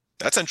Poeltl?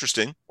 That's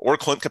interesting. Or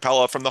Clint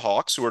Capella from the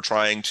Hawks, who are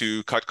trying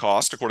to cut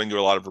cost, according to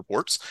a lot of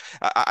reports.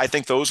 I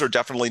think those are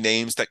definitely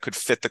names that could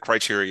fit the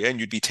criteria, and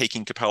you'd be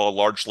taking Capella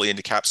largely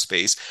into cap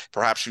space.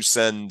 Perhaps you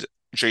send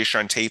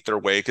Jae'Sean Tate their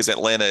way, because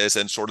Atlanta is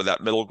in sort of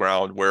that middle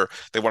ground where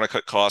they want to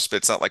cut costs, but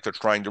it's not like they're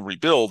trying to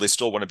rebuild. They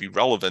still want to be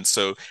relevant.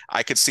 So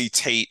I could see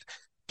Tate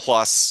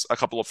plus a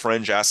couple of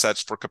fringe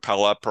assets for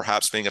Capella,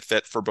 perhaps being a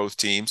fit for both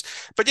teams.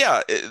 But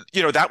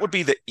that would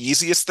be the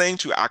easiest thing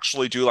to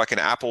actually do, like an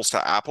apples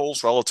to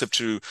apples relative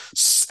to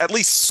at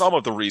least some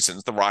of the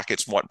reasons the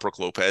Rockets want Brook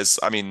Lopez.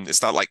 I mean,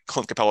 it's not like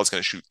Clint Capella is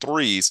going to shoot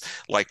threes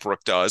like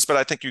Brook does, but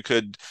I think you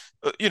could,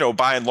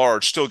 by and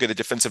large, still get a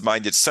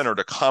defensive-minded center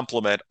to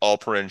complement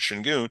Alperen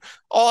Şengün.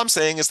 All I'm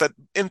saying is that,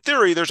 in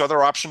theory, there's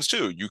other options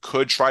too. You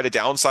could try to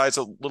downsize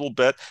a little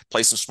bit,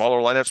 play some smaller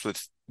lineups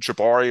with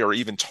Jabari or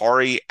even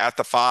Tari at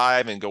the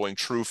 5 and going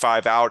true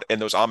 5 out,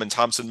 and those Amin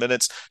Thompson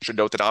minutes. Should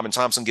note that Amin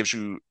Thompson gives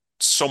you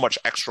so much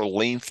extra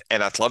length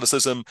and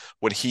athleticism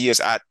when he is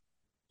at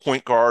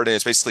point guard, and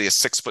it's basically a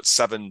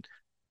 6'7"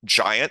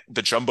 giant,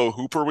 the jumbo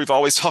hooper we've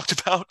always talked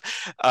about.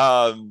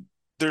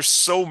 There's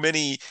so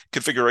many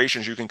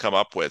configurations you can come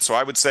up with. So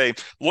I would say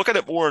look at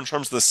it more in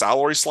terms of the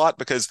salary slot,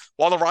 because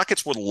while the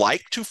Rockets would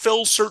like to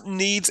fill certain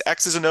needs,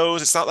 X's and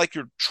O's, it's not like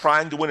you're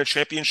trying to win a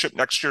championship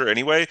next year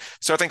anyway.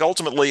 So I think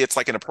ultimately it's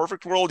like, in a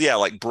perfect world,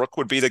 like Brook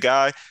would be the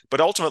guy. But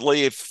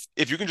ultimately, if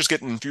you can just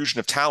get an infusion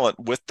of talent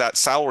with that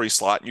salary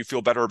slot and you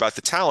feel better about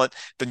the talent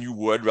than you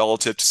would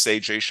relative to, say,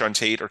 Jae'Sean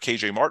Tate or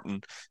KJ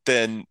Martin,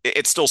 then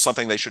it's still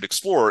something they should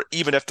explore,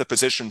 even if the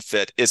position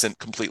fit isn't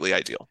completely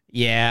ideal.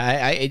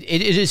 Yeah,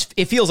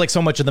 it feels like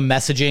so much of the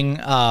messaging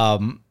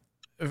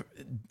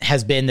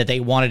has been that they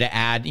wanted to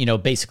add,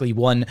 basically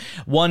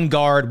one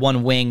guard,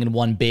 one wing, and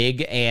one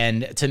big.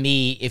 And to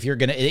me,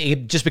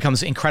 it just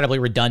becomes incredibly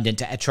redundant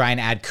to try and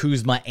add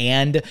Kuzma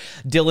and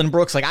Dillon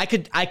Brooks. Like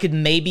I could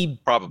maybe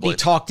be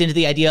talked into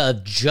the idea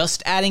of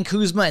just adding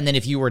Kuzma, and then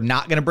if you were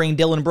not going to bring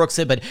Dillon Brooks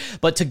in,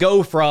 but to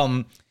go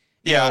from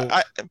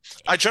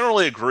I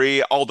generally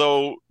agree.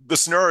 Although the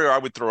scenario I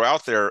would throw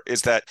out there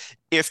is that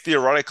if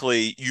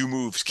theoretically you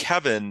moved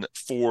Kevin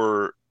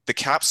for the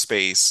cap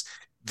space,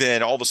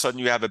 then all of a sudden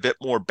you have a bit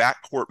more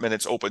backcourt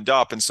minutes opened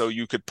up. And so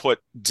you could put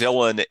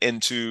Dillon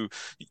into,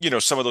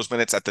 some of those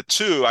minutes at the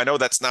 2. I know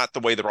that's not the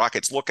way the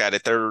Rockets look at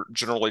it. They're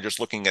generally just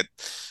looking at,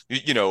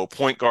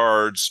 point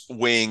guards,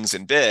 wings,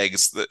 and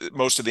bigs.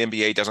 Most of the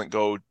NBA doesn't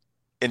go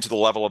into the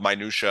level of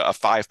minutia of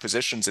 5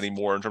 positions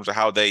anymore in terms of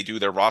how they do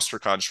their roster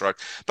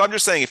construct. But I'm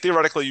just saying, if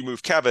theoretically you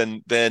move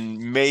Kevin,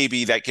 then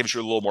maybe that gives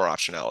you a little more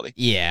optionality.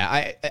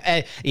 Yeah,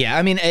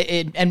 I mean,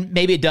 and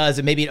maybe it does,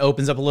 and maybe it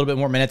opens up a little bit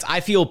more minutes. I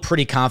feel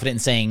pretty confident in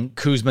saying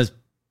Kuzma's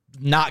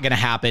not going to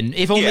happen.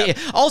 If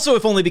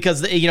only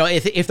because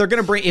if they're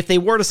going to if they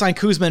were to sign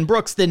Kuzma and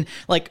Brooks, then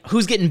like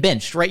who's getting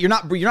benched, right? You're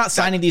not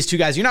signing these 2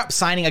 guys. You're not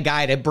signing a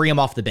guy to bring him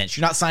off the bench.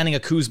 You're not signing a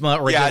Kuzma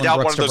or a Dillon I doubt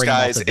Brooks one of those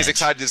guys is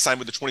excited to sign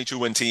with the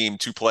 22-win team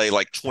to play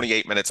like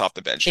 28 minutes off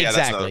the bench.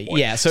 Exactly.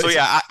 Yeah, that's another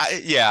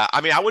point. Yeah.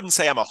 I mean, I wouldn't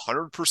say I'm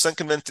 100%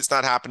 convinced it's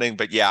not happening,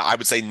 but yeah, I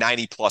would say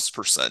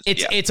 90+%.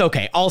 It's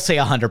okay. I'll say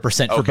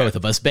 100% for both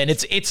of us, Ben.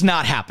 It's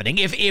not happening.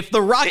 If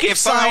the Rockets if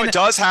somehow it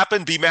does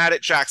happen, be mad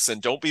at Jackson.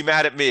 Don't be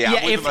mad at me.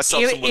 I'm leaving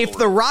myself some if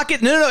the Rocket,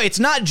 it's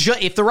not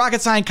just if the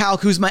Rockets sign Kyle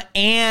Kuzma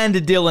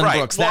and Dillon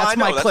Brooks. That's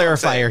my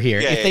clarifier here.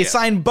 If they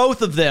sign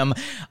both of them,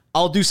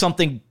 I'll do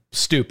something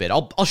stupid.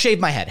 I'll shave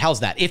my head. How's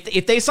that?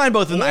 If they sign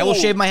both of them, I will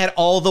shave my head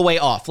all the way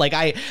off. Like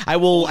I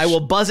will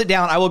buzz it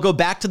down. I will go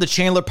back to the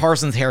Chandler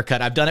Parsons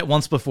haircut. I've done it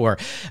once before.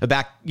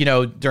 Back,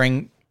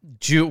 during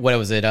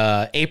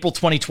April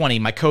 2020,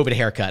 my COVID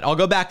haircut. I'll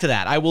go back to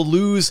that. I will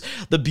lose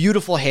the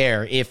beautiful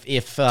hair if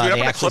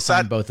they actually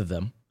sign both of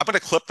them. I'm going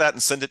to clip that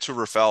and send it to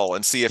Rafael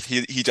and see if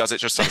he does it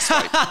just on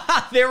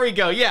Skype. There we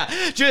go. Yeah.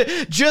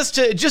 Just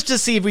to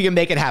see if we can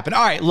make it happen.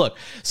 All right, look.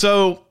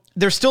 So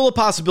there's still a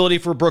possibility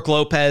for Brook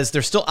Lopez.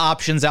 There's still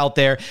options out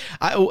there.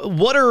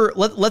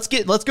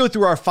 Let's go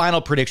through our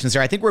final predictions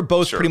here. I think we're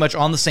both pretty much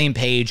on the same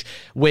page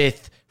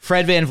with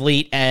Fred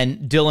VanVleet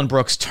and Dillon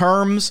Brooks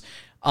terms.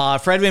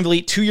 Fred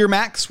VanVleet 2-year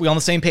max. We on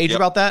the same page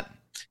about that?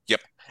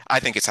 Yep.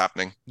 I think it's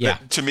happening. Yeah.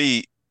 To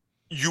me,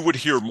 you would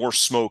hear more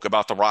smoke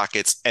about the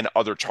Rockets and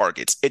other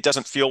targets. It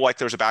doesn't feel like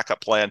there's a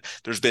backup plan.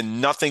 There's been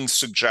nothing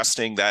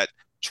suggesting that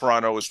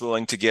Toronto is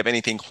willing to give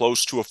anything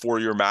close to a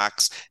 4-year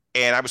max.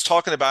 And I was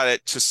talking about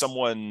it to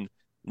someone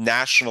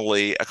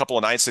nationally a couple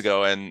of nights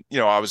ago, and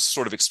I was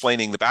sort of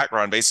explaining the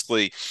background.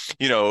 Basically,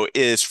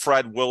 is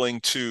Fred willing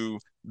to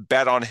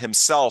bet on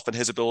himself and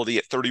his ability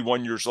at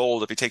 31 years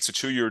old, if he takes a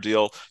 2-year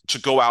deal,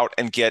 to go out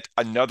and get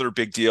another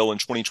big deal in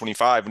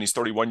 2025 when he's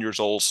 31 years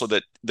old, so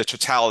that the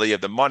totality of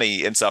the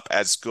money ends up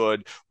as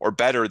good or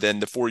better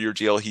than the 4-year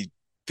deal he'd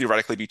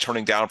theoretically be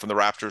turning down from the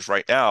Raptors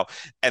right now.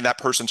 And that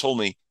person told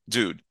me,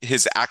 dude,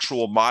 his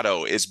actual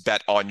motto is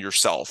bet on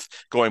yourself,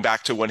 going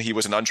back to when he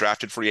was an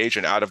undrafted free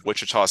agent out of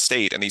Wichita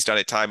State, and he's done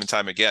it time and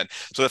time again.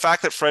 So the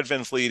fact that Fred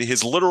VanVleet,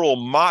 his literal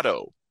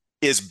motto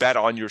is bet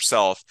on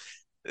yourself,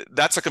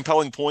 that's a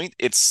compelling point.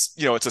 It's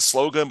a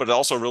slogan, but it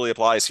also really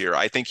applies here.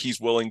 I think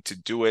he's willing to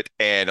do it.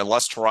 And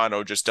unless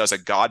Toronto just does a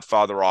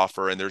Godfather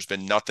offer, and there's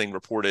been nothing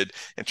reported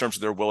in terms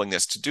of their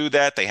willingness to do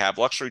that, they have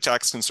luxury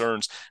tax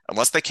concerns.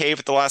 Unless they cave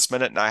at the last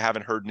minute, and I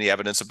haven't heard any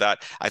evidence of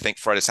that, I think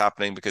Fred is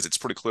happening, because it's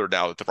pretty clear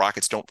now that the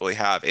Rockets don't really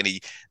have any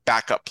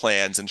backup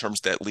plans in terms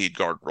of that lead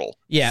guard role.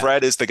 Yeah.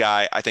 Fred is the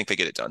guy. I think they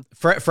get it done.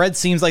 Fred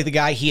seems like the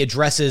guy. He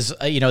addresses,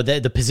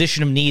 the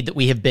position of need that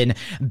we have been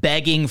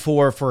begging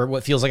for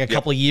what feels like a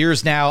couple of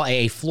years now,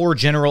 a floor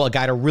general, a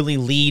guy to really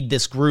lead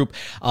this group.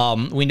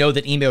 We know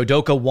that Ime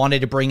Udoka wanted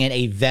to bring in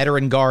a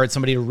veteran guard,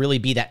 somebody to really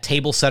be that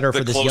table setter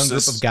for this young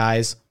group of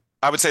guys.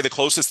 I would say the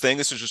closest thing,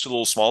 this is just a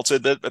little small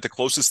tidbit, but the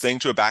closest thing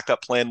to a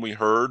backup plan we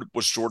heard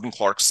was Jordan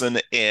Clarkson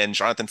and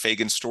Jonathan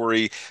Fagan's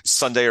story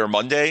Sunday or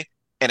Monday.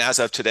 And as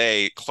of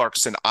today,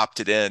 Clarkson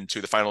opted in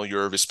to the final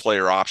year of his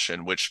player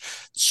option, which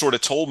sort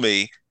of told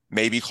me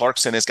maybe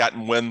Clarkson has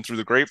gotten wind through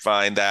the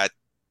grapevine that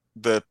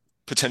the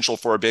potential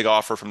for a big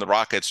offer from the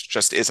Rockets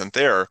just isn't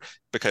there,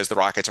 because the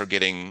Rockets are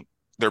getting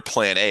their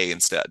plan A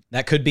instead.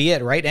 That could be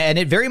it, right? And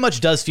it very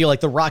much does feel like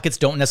the Rockets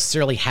don't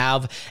necessarily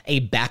have a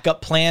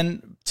backup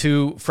plan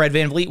to Fred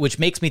VanVleet, which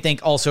makes me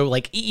think also,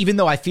 like, even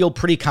though I feel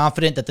pretty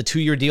confident that the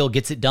 2-year deal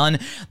gets it done,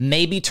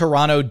 maybe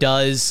Toronto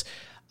does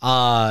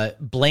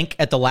blink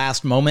at the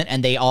last moment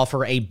and they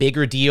offer a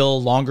bigger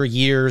deal, longer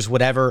years,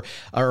 whatever,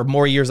 or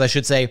more years, I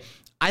should say.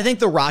 I think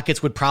the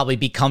Rockets would probably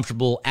be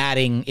comfortable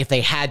adding, if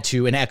they had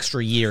to, an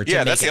extra year to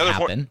make it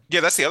happen.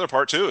 That's the other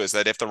part too, is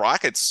that if the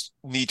Rockets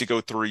need to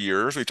go 3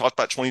 years, we talked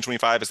about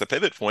 2025 as the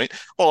pivot point.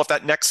 Well, if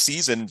that next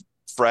season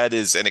Fred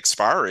is an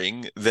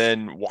expiring,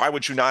 then why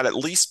would you not at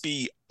least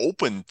be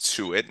open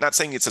to it? Not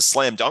saying it's a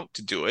slam dunk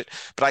to do it,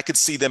 but I could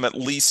see them at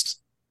least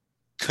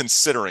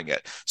considering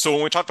it. So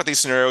when we talk about these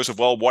scenarios of,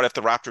 well, what if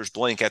the Raptors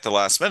blink at the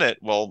last minute?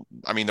 Well,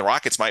 I mean, the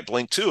Rockets might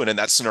blink too. And in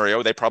that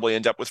scenario, they probably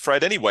end up with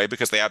Fred anyway,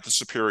 because they have the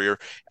superior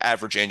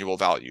average annual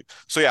value.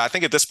 So yeah, I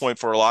think at this point,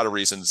 for a lot of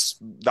reasons,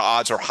 the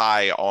odds are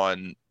high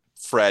on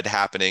Fred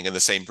happening, and the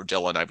same for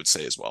Dillon, I would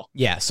say as well.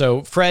 Yeah,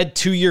 so Fred,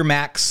 2-year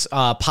max,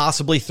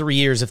 possibly 3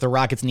 years if the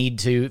Rockets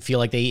feel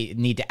like they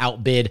need to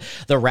outbid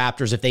the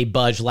Raptors if they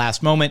budge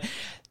last moment.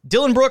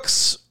 Dillon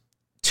Brooks,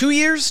 2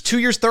 years,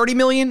 30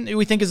 million, do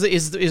we think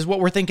is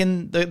what we're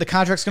thinking the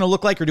contract's going to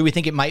look like, or do we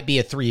think it might be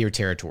a 3-year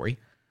territory?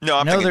 No,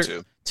 I'm thinking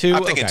two.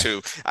 I'm thinking okay.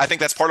 two. I think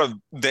that's part of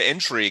the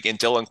intrigue in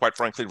Dillon, quite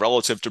frankly,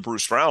 relative to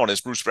Bruce Brown,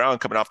 is Bruce Brown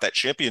coming off that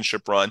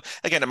championship run.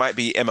 Again, it might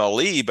be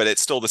MLE, but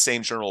it's still the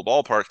same general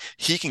ballpark.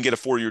 He can get a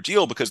 4-year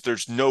deal because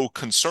there's no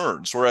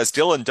concerns, whereas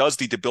Dillon does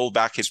need to build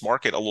back his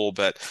market a little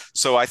bit.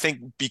 So I think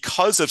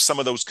because of some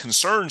of those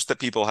concerns that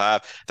people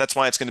have, that's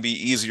why it's going to be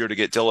easier to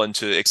get Dillon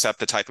to accept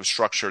the type of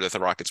structure that the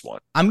Rockets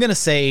want. I'm gonna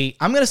say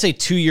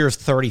 2 years,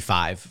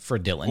 35 for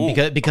Dillon.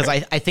 Ooh, because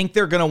okay. I think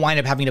they're gonna wind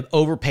up having to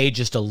overpay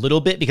just a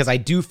little bit, because I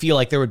do feel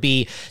like there would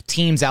be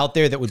teams out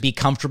there that would be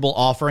comfortable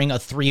offering a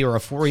 3 or a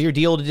 4-year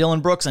deal to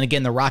Dillon Brooks. And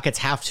again, the Rockets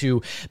have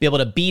to be able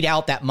to beat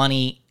out that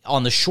money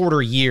on the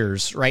shorter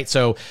years, right?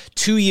 So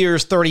 2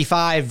 years,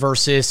 35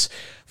 versus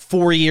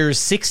 4 years,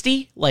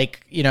 60,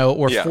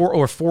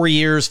 or 4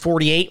 years,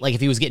 48. Like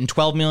if he was getting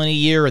 12 million a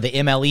year, or the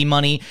MLE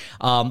money,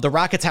 the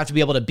Rockets have to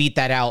be able to beat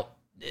that out.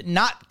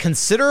 Not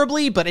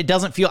considerably, but it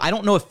doesn't feel, I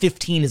don't know if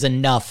 15 is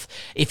enough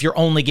if you're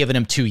only giving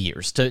him 2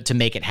 years to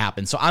make it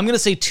happen. So I'm going to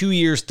say 2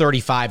 years,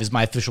 35 is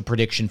my official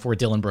prediction for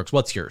Dillon Brooks.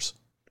 What's yours?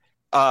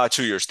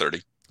 2 years,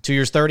 30. 2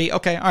 years, 30.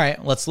 Okay. All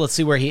right. Let's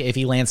see if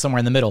he lands somewhere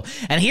in the middle.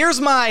 And here's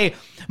my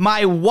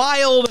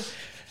wild,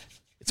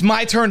 it's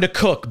my turn to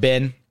cook,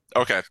 Ben.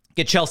 Okay.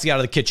 Get Chelsea out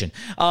of the kitchen.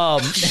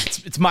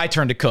 It's my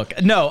turn to cook.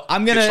 No,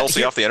 I'm gonna get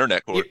Chelsea off the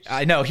internet court.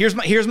 I know.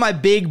 Here's my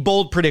big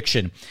bold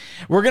prediction.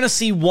 We're gonna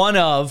see one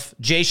of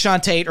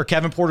Jae'Sean Tate or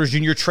Kevin Porter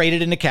Jr.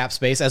 traded into cap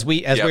space, as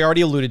we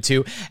already alluded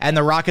to, and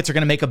the Rockets are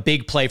gonna make a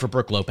big play for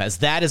Brook Lopez.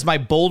 That is my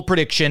bold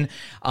prediction.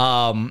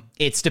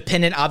 It's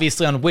dependent,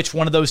 obviously, on which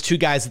one of those two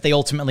guys that they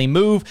ultimately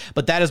move,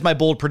 but that is my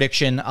bold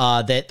prediction,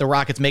 that the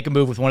Rockets make a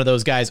move with one of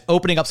those guys,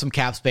 opening up some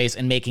cap space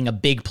and making a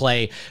big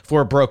play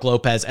for Brook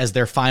Lopez as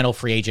their final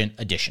free agent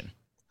addition.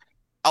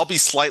 I'll be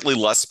slightly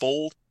less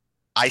bold.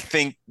 I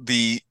think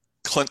the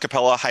Clint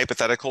Capella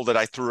hypothetical that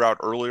I threw out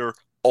earlier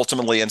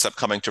ultimately ends up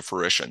coming to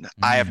fruition.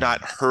 I have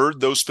not heard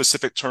those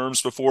specific terms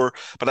before,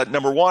 but at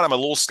number one, I'm a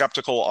little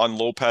skeptical on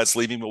Lopez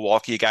leaving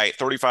Milwaukee, a guy at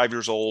 35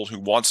 years old who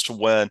wants to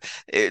win.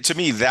 To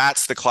me,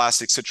 that's the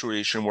classic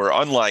situation where,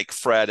 unlike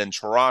Fred in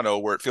Toronto,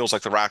 where it feels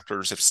like the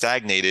Raptors have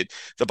stagnated,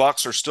 the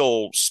Bucks are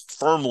still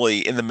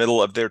firmly in the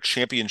middle of their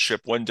championship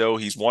window.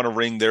 He's won a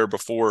ring there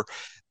before.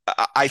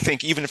 I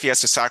think even if he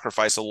has to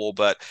sacrifice a little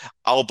bit,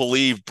 I'll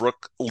believe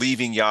Brook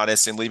leaving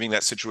Giannis and leaving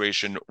that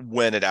situation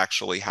when it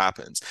actually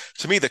happens.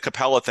 To me, the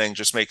Capella thing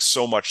just makes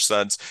so much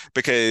sense,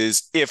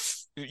 because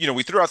if,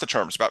 we threw out the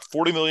terms, about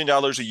 $40 million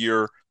a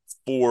year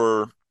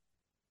for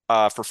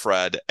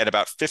Fred and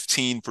about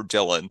 15 for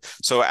Dillon.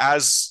 So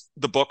as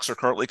the books are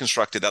currently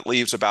constructed, that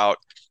leaves about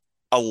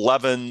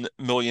 $11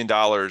 million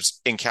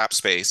in cap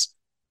space.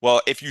 Well,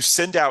 if you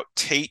send out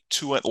Tate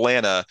to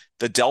Atlanta,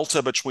 the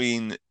delta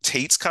between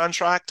Tate's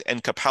contract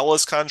and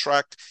Capella's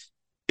contract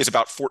is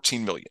about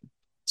 $14 million.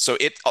 So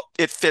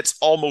it fits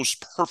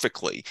almost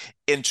perfectly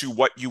into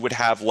what you would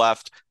have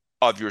left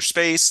of your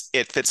space.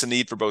 It fits a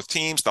need for both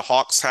teams. The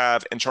Hawks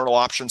have internal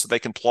options that they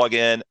can plug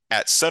in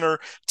at center.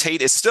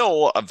 Tate is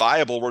still a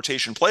viable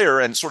rotation player,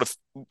 and sort of,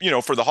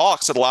 for the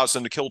Hawks, it allows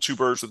them to kill two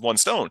birds with one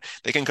stone.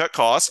 They can cut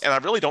costs, and I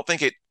really don't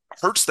think it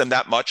hurts them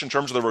that much in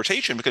terms of the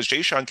rotation, because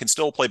Jae'Sean can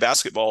still play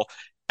basketball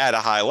at a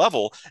high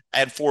level.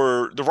 And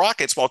for the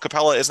Rockets, while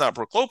Capella is not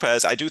Brook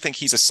Lopez, I do think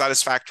he's a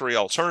satisfactory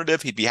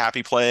alternative. He'd be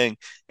happy playing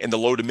in the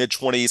low to mid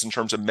 20s in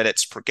terms of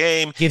minutes per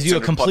game. Gives you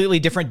a completely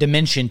different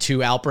dimension to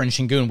Alperen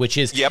Sengun, which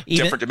is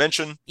different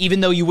dimension. Even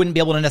though you wouldn't be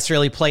able to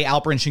necessarily play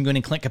Alperen Sengun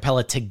and Clint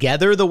Capella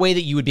together the way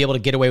that you would be able to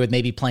get away with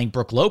maybe playing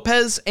Brook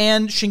Lopez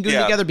and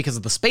Sengun together because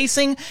of the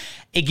spacing,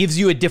 it gives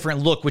you a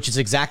different look, which is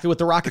exactly what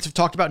the Rockets have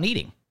talked about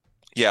needing.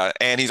 Yeah,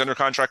 and he's under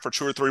contract for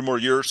 2 or 3 more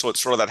years, so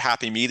it's sort of that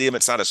happy medium.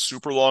 It's not a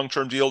super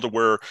long-term deal to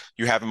where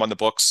you have him on the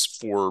books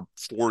for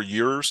 4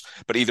 years,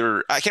 but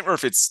either, I can't remember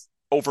if it's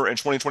over in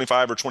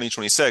 2025 or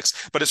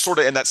 2026, but it's sort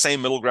of in that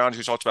same middle ground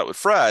you talked about with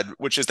Fred,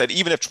 which is that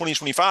even if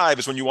 2025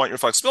 is when you want your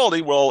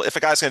flexibility, well, if a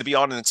guy's going to be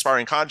on an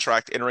expiring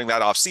contract entering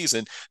that off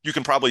season, you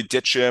can probably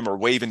ditch him or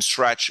waive and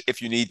stretch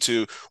if you need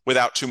to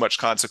without too much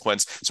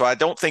consequence. So I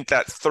don't think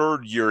that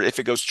third year, if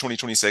it goes to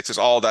 2026, is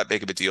all that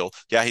big of a deal.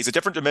 Yeah, he's a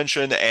different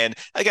dimension. And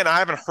again, I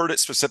haven't heard it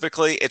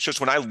specifically. It's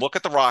just when I look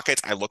at the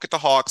Rockets, I look at the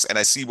Hawks, and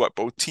I see what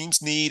both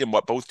teams need and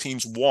what both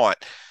teams want.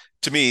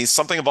 To me,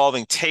 something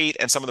involving Tate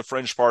and some of the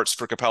fringe parts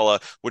for Capella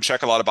would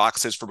check a lot of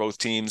boxes for both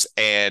teams.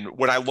 And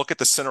when I look at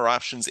the center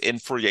options in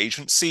free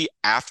agency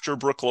after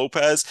Brook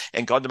Lopez,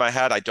 and gun to my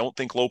head, I don't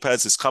think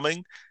Lopez is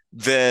coming,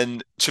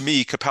 then to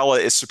me,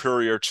 Capella is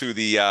superior to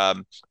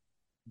the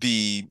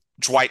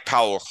Dwight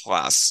Powell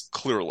class,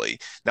 clearly.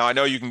 Now, I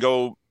know you can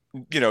go,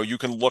 you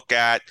can look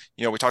at,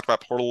 we talked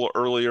about Portal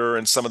earlier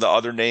and some of the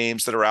other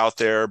names that are out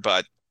there,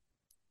 but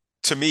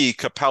to me,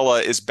 Capella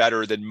is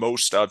better than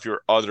most of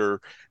your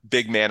other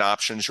big man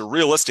options, your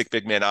realistic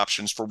big man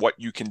options for what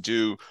you can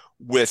do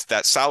with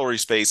that salary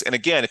space. And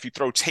again, if you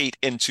throw Tate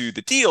into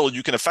the deal,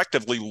 you can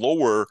effectively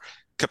lower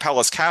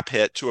Capella's cap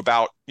hit to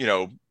about,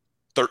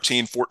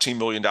 $13-14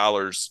 million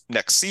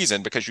next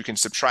season, because you can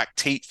subtract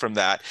Tate from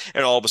that,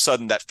 and all of a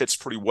sudden that fits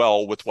pretty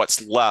well with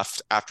what's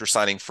left after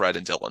signing Fred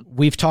and Dillon.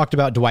 We've talked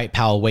about Dwight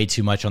Powell way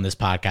too much on this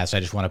podcast. I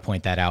just want to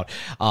point that out.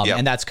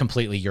 And that's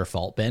completely your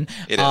fault, Ben.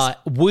 It is.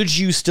 Would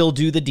you still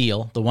do the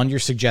deal, the one you're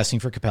suggesting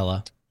for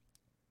Capella,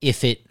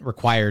 if it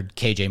required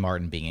KJ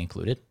Martin being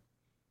included?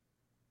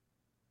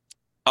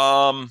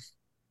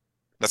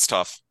 That's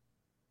tough.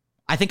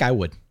 I think I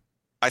would.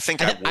 I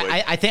think I would.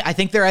 I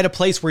think they're at a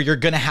place where you're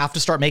going to have to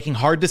start making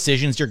hard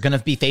decisions. You're going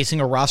to be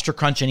facing a roster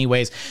crunch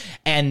anyways.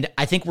 And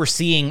I think we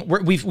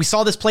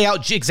saw this play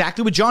out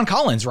exactly with John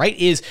Collins, right?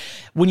 Is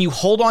when you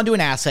hold on to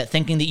an asset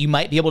thinking that you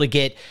might be able to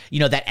get,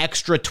 that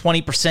extra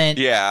 20%,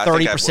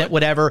 30%,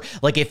 whatever.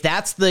 Like if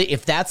that's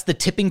the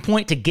tipping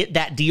point to get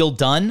that deal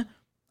done,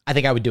 I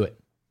think I would do it.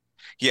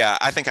 Yeah,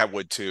 I think I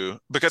would too,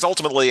 because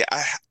ultimately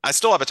I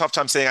still have a tough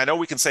time saying, I know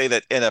we can say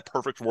that in a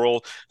perfect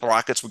world, the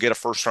Rockets would get a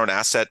first round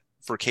asset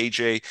for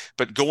KJ,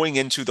 but going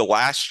into the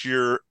last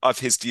year of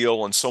his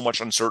deal and so much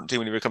uncertainty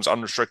when he becomes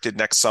unrestricted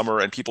next summer,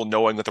 and people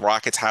knowing that the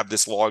Rockets have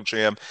this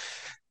logjam,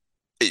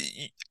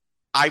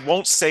 I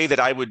won't say that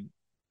I would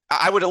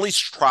at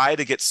least try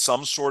to get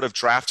some sort of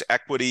draft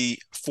equity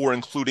for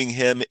including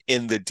him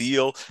in the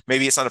deal.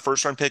 Maybe it's not a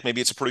first round pick, maybe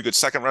it's a pretty good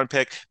second round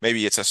pick,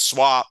 maybe it's a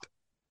swap.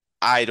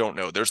 I don't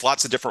know. There's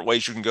lots of different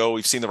ways you can go.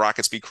 We've seen the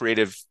Rockets be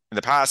creative in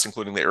the past,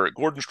 including the Eric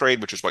Gordon trade,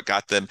 which is what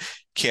got them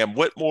Cam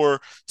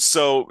Whitmore.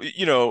 So,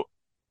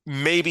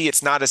 maybe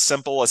it's not as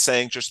simple as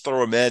saying just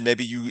throw him in.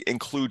 Maybe you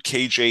include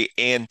KJ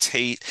and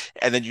Tate,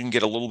 and then you can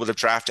get a little bit of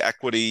draft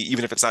equity,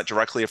 even if it's not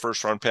directly a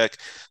first round pick.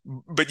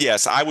 But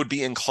yes, I would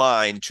be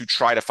inclined to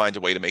try to find a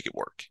way to make it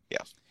work.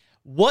 Yeah.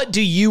 What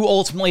do you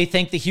ultimately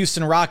think the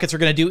Houston Rockets are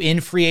going to do in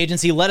free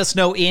agency? Let us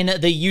know in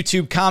the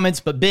YouTube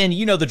comments. But Ben,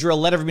 you know the drill.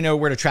 Let everybody know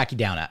where to track you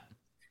down at.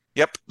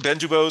 Yep. Ben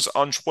Dubose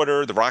on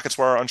Twitter, the Rockets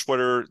Wire on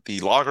Twitter,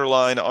 the Logger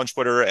Line on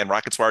Twitter, and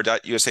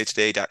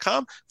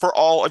rocketswire.usatoday.com for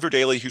all of your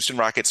daily Houston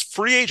Rockets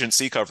free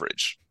agency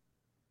coverage.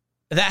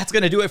 That's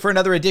going to do it for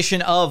another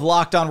edition of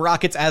Locked On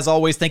Rockets. As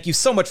always, thank you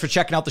so much for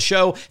checking out the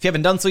show. If you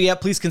haven't done so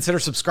yet, please consider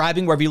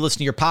subscribing wherever you listen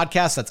to your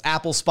podcasts. That's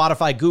Apple,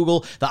 Spotify,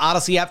 Google, the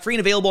Odyssey app, free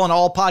and available on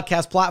all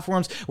podcast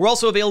platforms. We're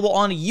also available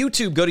on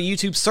YouTube. Go to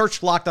YouTube,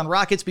 search Locked On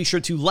Rockets. Be sure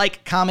to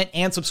like, comment,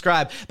 and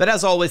subscribe. But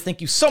as always, thank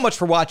you so much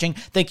for watching.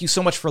 Thank you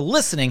so much for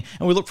listening.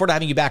 And we look forward to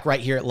having you back right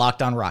here at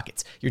Locked On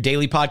Rockets, your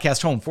daily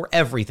podcast home for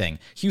everything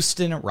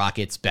Houston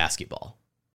Rockets basketball.